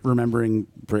 or remembering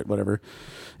Britt, whatever.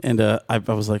 And I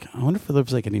was like, I wonder if there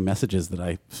was like any messages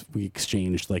that we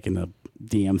exchanged like in the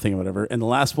DM thing or whatever. And the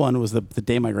last one was the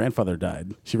day my grandfather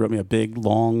died. She wrote me a big,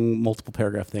 long, multiple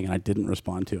paragraph thing, and I didn't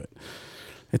respond to it.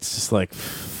 It's just like,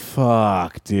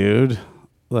 fuck, dude.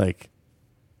 Like,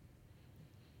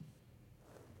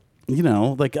 you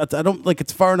know, like I don't like.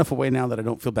 It's far enough away now that I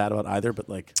don't feel bad about either. But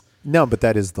like, No, but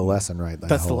that is the lesson, right?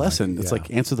 that's the lesson. It's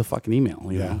like answer the fucking email.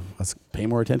 You know, That's, pay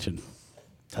more attention.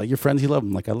 Tell your friends you love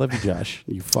them. Like, I love you, Josh.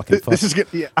 You fucking fuck. This is good.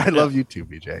 Yeah, I love you too,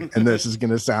 BJ. And this is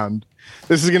gonna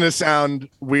sound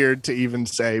weird to even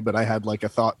say, but I had like a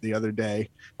thought the other day,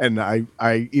 and I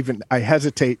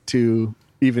hesitate to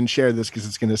even share this because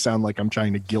it's gonna sound like I'm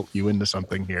trying to guilt you into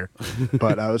something here.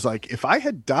 But I was like, if I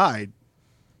had died,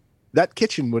 that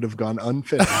kitchen would have gone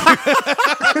unfinished.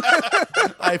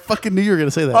 I fucking knew you were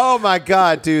gonna say that. oh my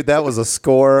god, dude, that was a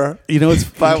score. You know, it's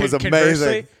That was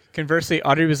amazing. Conversely,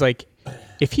 Audrey was like,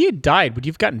 if he had died, would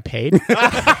you have gotten paid?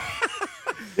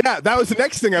 Yeah, that was the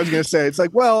next thing I was going to say. It's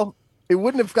like, well, it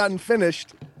wouldn't have gotten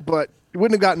finished, but it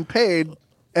wouldn't have gotten paid.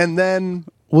 And then,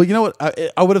 well, you know what?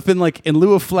 I would have been like, in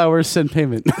lieu of flowers, send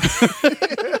payment.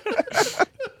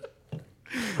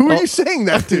 who are you saying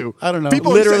that to? I don't know.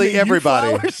 People are Literally sending you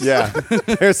everybody. flowers? Yeah.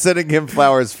 They're sending him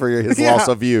flowers for his Yeah. loss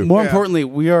of you. More importantly,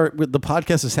 the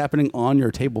podcast is happening on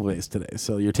your table base today.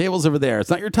 So your table's over there. It's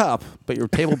not your top, but your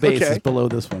table base Okay. is below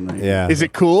this one, right? Yeah. Is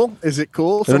it cool? Is it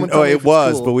cool? Someone tell Oh, me if it it's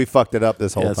was, cool. but we fucked it up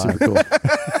this whole Yeah, it's time. super cool.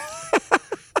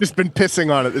 Just been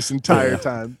pissing on it this entire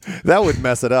time. That would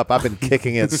mess it up. I've been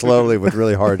kicking it slowly with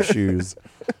really hard shoes.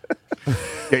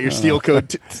 Get your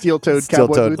steel-toed Steel-toed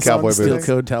cowboy boots. cowboy on. Steel boots.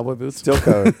 code cowboy boots. Still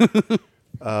code.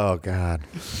 Oh God.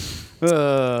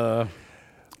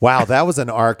 Wow, that was an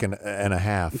arc and a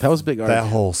half. That was a big arc. That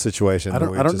whole situation. I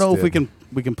don't know if we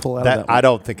can pull out That, of that. One. I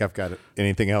don't think I've got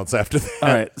anything else after that. All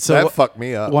right, so that fucked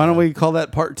me up. Why don't we call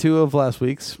that part 2 of last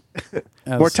week's?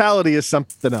 As Mortality is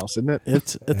something else, isn't it?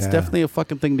 It's Yeah. definitely a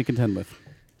fucking thing to contend with.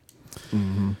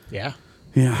 Yeah.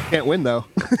 Yeah, Can't win though.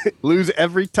 Lose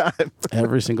every time.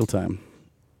 every single time.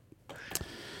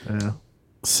 Yeah.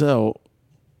 So,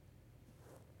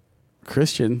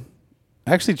 Christian,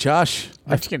 actually, Josh,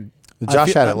 I'm just gonna,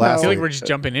 Josh had it I last feel like week. we're just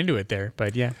jumping into it there,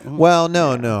 but yeah. Well,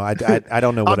 no. I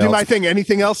don't know I'll what do else. my thing.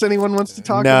 Anything else anyone wants to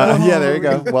talk No, about? yeah, there you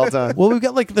go. Well done. well, we've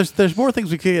got like there's more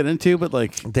things we could get into, but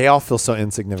like They all feel so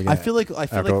insignificant. I feel like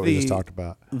after what we just talked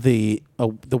about. the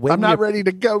way I'm not ready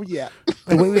to go yet.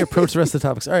 the way we approach the rest of the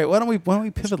topics. All right, why don't we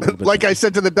pivot a little bit? Like I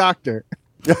said to the doctor.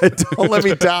 Don't let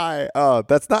me die. Oh,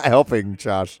 that's not helping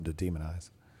Josh to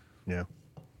demonize. Yeah.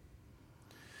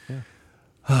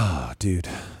 Oh, dude.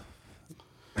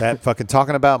 That fucking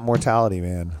talking about mortality,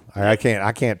 man. I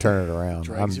can't turn it around.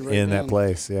 Drags I'm you right in down. that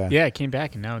place. Yeah. Yeah, it came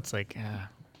back, and now it's like,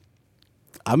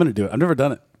 I'm gonna do it. I've never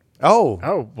done it.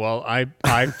 oh, well, I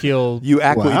feel, You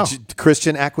Wow.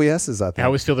 Christian acquiesces, I think. I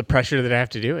always feel the pressure that I have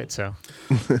to do it, so.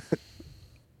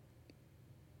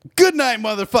 Good night,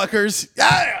 motherfuckers.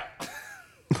 Yeah.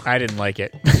 I didn't like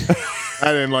it. I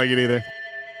didn't like it either.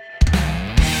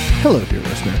 Hello, dear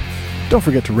listener. Don't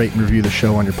forget to rate and review the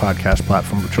show on your podcast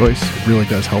platform of choice. It really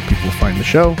does help people find the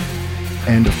show.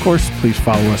 And of course, please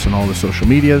follow us on all the social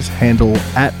medias. Handle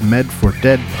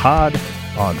 @MedForDeadPod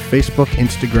on Facebook,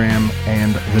 Instagram,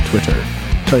 and the Twitter.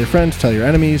 Tell your friends, tell your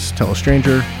enemies, tell a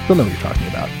stranger. They'll know what you're talking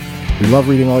about. We love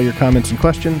reading all your comments and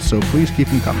questions, so please keep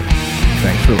them coming.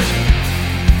 Thanks for listening.